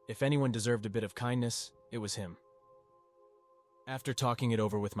 If anyone deserved a bit of kindness, it was him. After talking it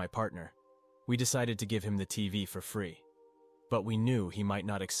over with my partner, we decided to give him the TV for free, but we knew he might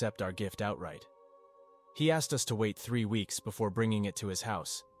not accept our gift outright. He asked us to wait 3 weeks before bringing it to his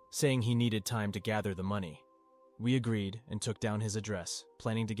house, saying he needed time to gather the money. We agreed and took down his address,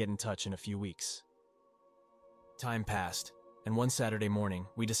 planning to get in touch in a few weeks. Time passed, and one Saturday morning,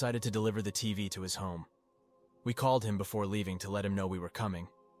 we decided to deliver the TV to his home. We called him before leaving to let him know we were coming,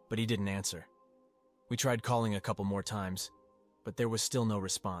 but he didn't answer. We tried calling a couple more times, but there was still no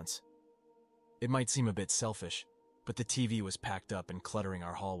response. It might seem a bit selfish, but the TV was packed up and cluttering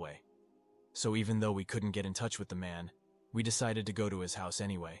our hallway. So even though we couldn't get in touch with the man, we decided to go to his house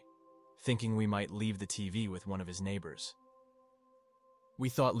anyway, thinking we might leave the TV with one of his neighbors. We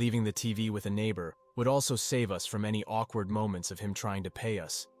thought leaving the TV with a neighbor would also save us from any awkward moments of him trying to pay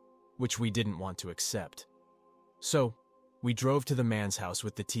us, which we didn't want to accept. So, we drove to the man's house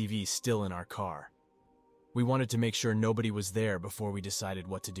with the TV still in our car. We wanted to make sure nobody was there before we decided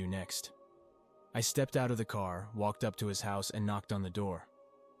what to do next. I stepped out of the car, walked up to his house, and knocked on the door,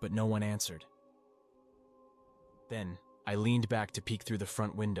 but no one answered. Then, I leaned back to peek through the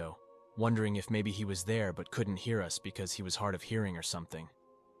front window, wondering if maybe he was there but couldn't hear us because he was hard of hearing or something.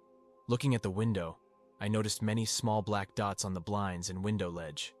 Looking at the window, I noticed many small black dots on the blinds and window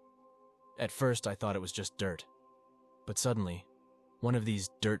ledge. At first, I thought it was just dirt, but suddenly, one of these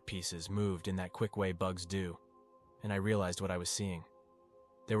dirt pieces moved in that quick way bugs do, and I realized what I was seeing.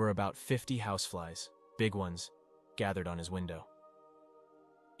 There were about 50 houseflies, big ones, gathered on his window.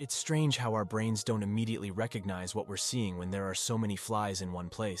 It's strange how our brains don't immediately recognize what we're seeing when there are so many flies in one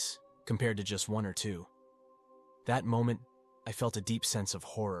place, compared to just one or two. That moment, I felt a deep sense of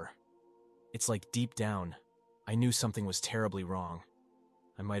horror. It's like deep down, I knew something was terribly wrong.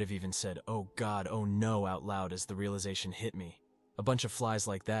 I might have even said, "Oh God, oh no," out loud as the realization hit me. A bunch of flies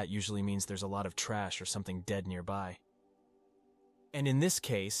like that usually means there's a lot of trash or something dead nearby. And in this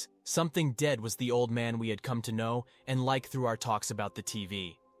case, something dead was the old man we had come to know and like through our talks about the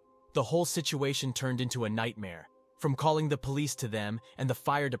TV. The whole situation turned into a nightmare, from calling the police to them and the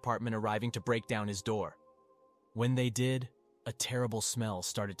fire department arriving to break down his door. When they did, a terrible smell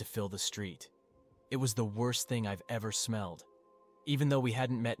started to fill the street. It was the worst thing I've ever smelled. Even though we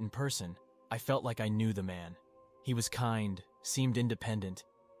hadn't met in person, I felt like I knew the man. He was kind, seemed independent,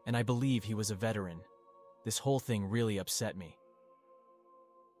 and I believe he was a veteran. This whole thing really upset me.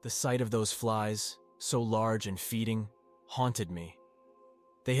 The sight of those flies, so large and feeding, haunted me.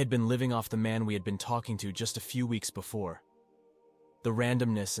 They had been living off the man we had been talking to just a few weeks before. The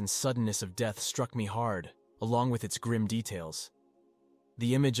randomness and suddenness of death struck me hard, along with its grim details.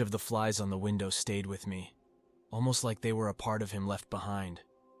 The image of the flies on the window stayed with me, almost like they were a part of him left behind.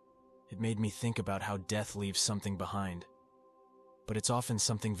 It made me think about how death leaves something behind, but it's often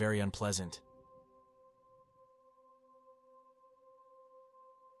something very unpleasant.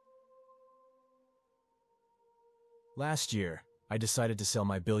 Last year, I decided to sell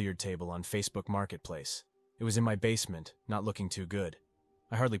my billiard table on Facebook Marketplace. It was in my basement, not looking too good.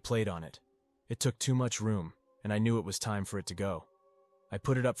 I hardly played on it. It took too much room, and I knew it was time for it to go. I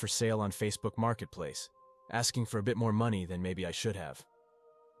put it up for sale on Facebook Marketplace, asking for a bit more money than maybe I should have.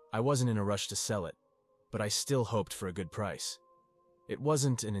 I wasn't in a rush to sell it, but I still hoped for a good price. It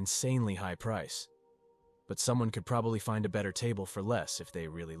wasn't an insanely high price, but someone could probably find a better table for less if they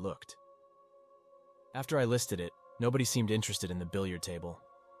really looked. After I listed it, nobody seemed interested in the billiard table.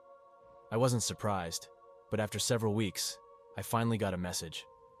 I wasn't surprised, but after several weeks, I finally got a message.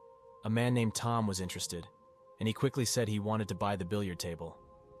 A man named Tom was interested, and he quickly said he wanted to buy the billiard table.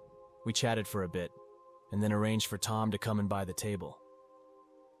 We chatted for a bit, and then arranged for Tom to come and buy the table.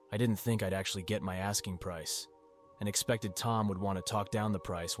 I didn't think I'd actually get my asking price, and expected Tom would want to talk down the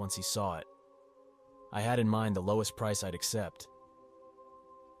price once he saw it. I had in mind the lowest price I'd accept.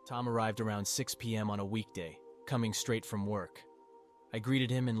 Tom arrived around 6 p.m. on a weekday, coming straight from work. I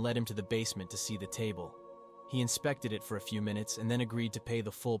greeted him and led him to the basement to see the table. He inspected it for a few minutes and then agreed to pay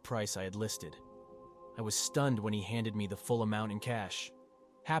the full price I had listed. I was stunned when he handed me the full amount in cash.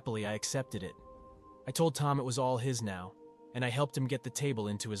 Happily, I accepted it. I told Tom it was all his now, and I helped him get the table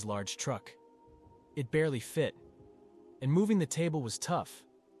into his large truck. It barely fit, and moving the table was tough,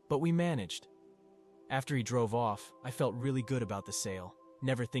 but we managed. After he drove off, I felt really good about the sale,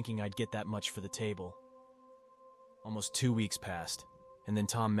 never thinking I'd get that much for the table. Almost 2 weeks passed, and then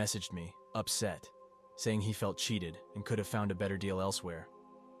Tom messaged me, upset, saying he felt cheated and could have found a better deal elsewhere.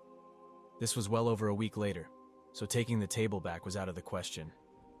 This was well over a week later, so taking the table back was out of the question.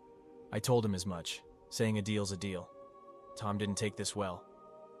 I told him as much, saying a deal's a deal. Tom didn't take this well.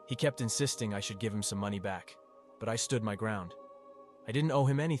 He kept insisting I should give him some money back, but I stood my ground. I didn't owe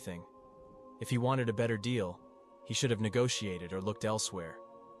him anything. If he wanted a better deal, he should have negotiated or looked elsewhere.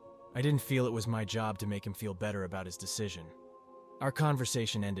 I didn't feel it was my job to make him feel better about his decision. Our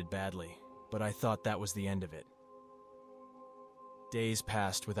conversation ended badly, but I thought that was the end of it. Days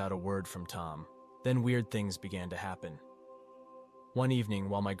passed without a word from Tom. Then weird things began to happen. One evening,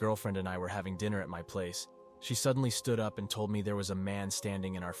 while my girlfriend and I were having dinner at my place, she suddenly stood up and told me there was a man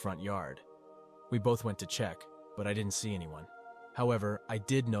standing in our front yard. We both went to check, but I didn't see anyone. However, I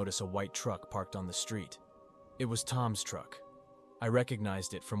did notice a white truck parked on the street. It was Tom's truck. I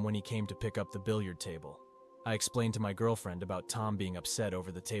recognized it from when he came to pick up the billiard table. I explained to my girlfriend about Tom being upset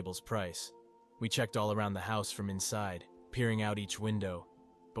over the table's price. We checked all around the house from inside, peering out each window,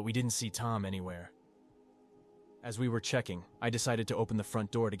 but we didn't see Tom anywhere. As we were checking, I decided to open the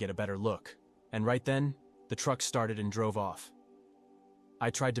front door to get a better look, and right then, the truck started and drove off.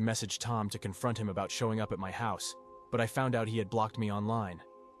 I tried to message Tom to confront him about showing up at my house, but I found out he had blocked me online.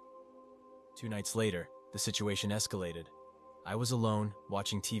 2 nights later, the situation escalated. I was alone,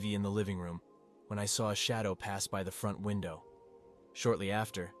 watching TV in the living room, when I saw a shadow pass by the front window. Shortly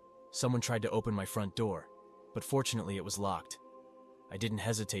after, someone tried to open my front door, but fortunately it was locked. I didn't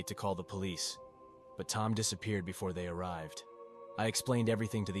hesitate to call the police, but Tom disappeared before they arrived. I explained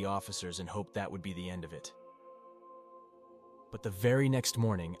everything to the officers and hoped that would be the end of it. But the very next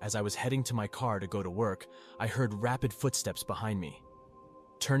morning, as I was heading to my car to go to work, I heard rapid footsteps behind me.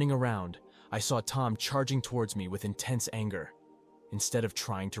 Turning around, I saw Tom charging towards me with intense anger. Instead of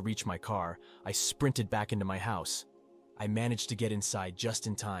trying to reach my car, I sprinted back into my house. I managed to get inside just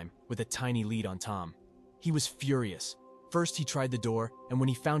in time, with a tiny lead on Tom. He was furious. First, he tried the door, and when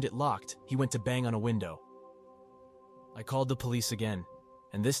he found it locked, he went to bang on a window. I called the police again,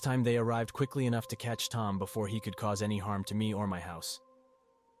 and this time they arrived quickly enough to catch Tom before he could cause any harm to me or my house.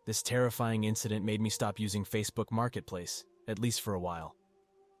 This terrifying incident made me stop using Facebook Marketplace, at least for a while.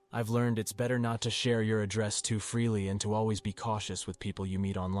 I've learned it's better not to share your address too freely and to always be cautious with people you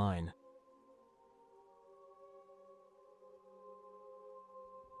meet online.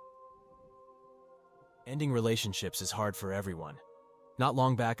 Ending relationships is hard for everyone. Not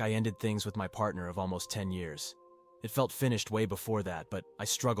long back, I ended things with my partner of almost 10 years. It felt finished way before that, but I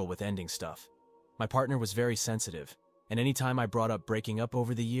struggle with ending stuff. My partner was very sensitive, and anytime I brought up breaking up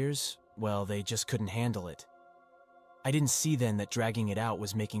over the years, well, they just couldn't handle it. I didn't see then that dragging it out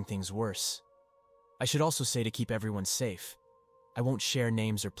was making things worse. I should also say to keep everyone safe, I won't share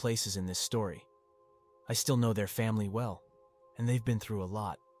names or places in this story. I still know their family well, and they've been through a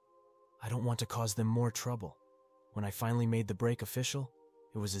lot. I don't want to cause them more trouble. When I finally made the break official,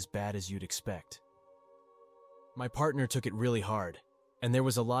 it was as bad as you'd expect. My partner took it really hard, and there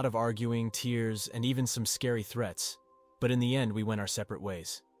was a lot of arguing, tears, and even some scary threats, but in the end we went our separate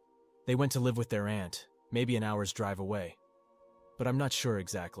ways. They went to live with their aunt, maybe an hour's drive away, but I'm not sure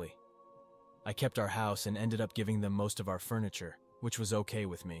exactly. I kept our house and ended up giving them most of our furniture, which was okay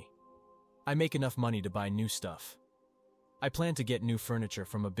with me. I make enough money to buy new stuff. I plan to get new furniture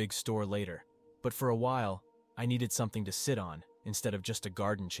from a big store later, but for a while, I needed something to sit on instead of just a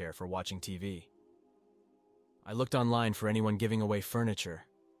garden chair for watching TV. I looked online for anyone giving away furniture.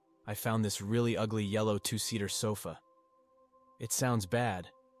 I found this really ugly yellow two-seater sofa. It sounds bad,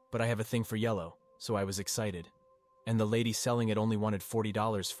 but I have a thing for yellow, so I was excited. And the lady selling it only wanted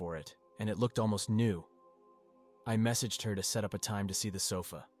 $40 for it, and it looked almost new. I messaged her to set up a time to see the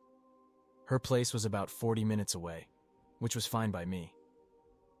sofa. Her place was about 40 minutes away, which was fine by me.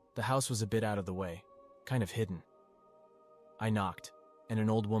 The house was a bit out of the way, kind of hidden. I knocked, and an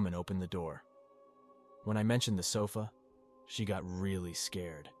old woman opened the door. When I mentioned the sofa, she got really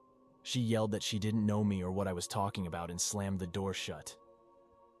scared. She yelled that she didn't know me or what I was talking about and slammed the door shut.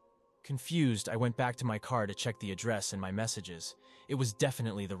 Confused, I went back to my car to check the address and my messages. It was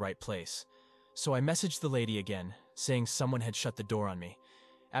definitely the right place. So I messaged the lady again, saying someone had shut the door on me.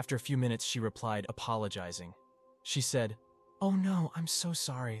 After a few minutes, she replied, apologizing. She said, "Oh no, I'm so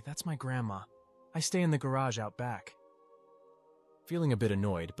sorry. That's my grandma. I stay in the garage out back." Feeling a bit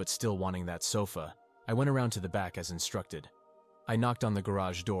annoyed, but still wanting that sofa, I went around to the back as instructed. I knocked on the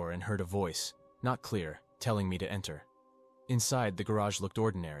garage door and heard a voice, not clear, telling me to enter. Inside, the garage looked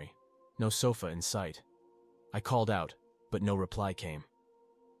ordinary. No sofa in sight. I called out, but no reply came.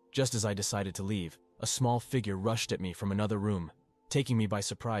 Just as I decided to leave, a small figure rushed at me from another room, taking me by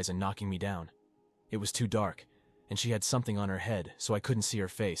surprise and knocking me down. It was too dark, and she had something on her head, so I couldn't see her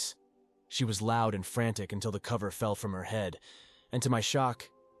face. She was loud and frantic until the cover fell from her head, and to my shock,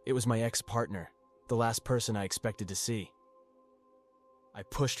 it was my ex-partner, the last person I expected to see. I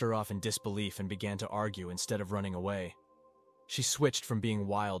pushed her off in disbelief and began to argue instead of running away. She switched from being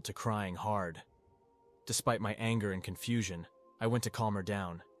wild to crying hard. Despite my anger and confusion, I went to calm her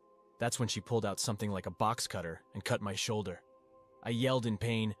down. That's when she pulled out something like a box cutter and cut my shoulder. I yelled in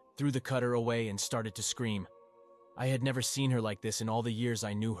pain, threw the cutter away, and started to scream. I had never seen her like this in all the years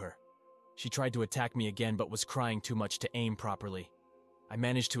I knew her. She tried to attack me again but was crying too much to aim properly. I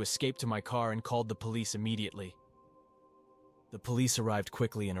managed to escape to my car and called the police immediately. The police arrived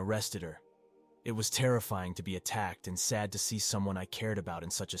quickly and arrested her. It was terrifying to be attacked and sad to see someone I cared about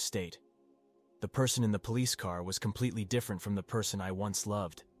in such a state. The person in the police car was completely different from the person I once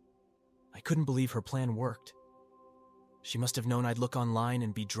loved. I couldn't believe her plan worked. She must have known I'd look online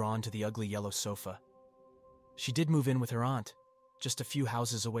and be drawn to the ugly yellow sofa. She did move in with her aunt, just a few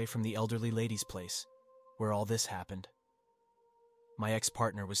houses away from the elderly lady's place, where all this happened. My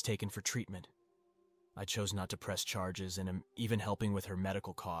ex-partner was taken for treatment. I chose not to press charges and am even helping with her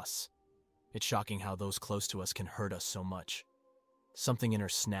medical costs. It's shocking how those close to us can hurt us so much. Something in her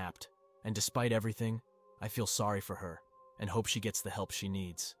snapped, and despite everything, I feel sorry for her and hope she gets the help she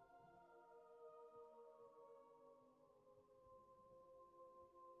needs.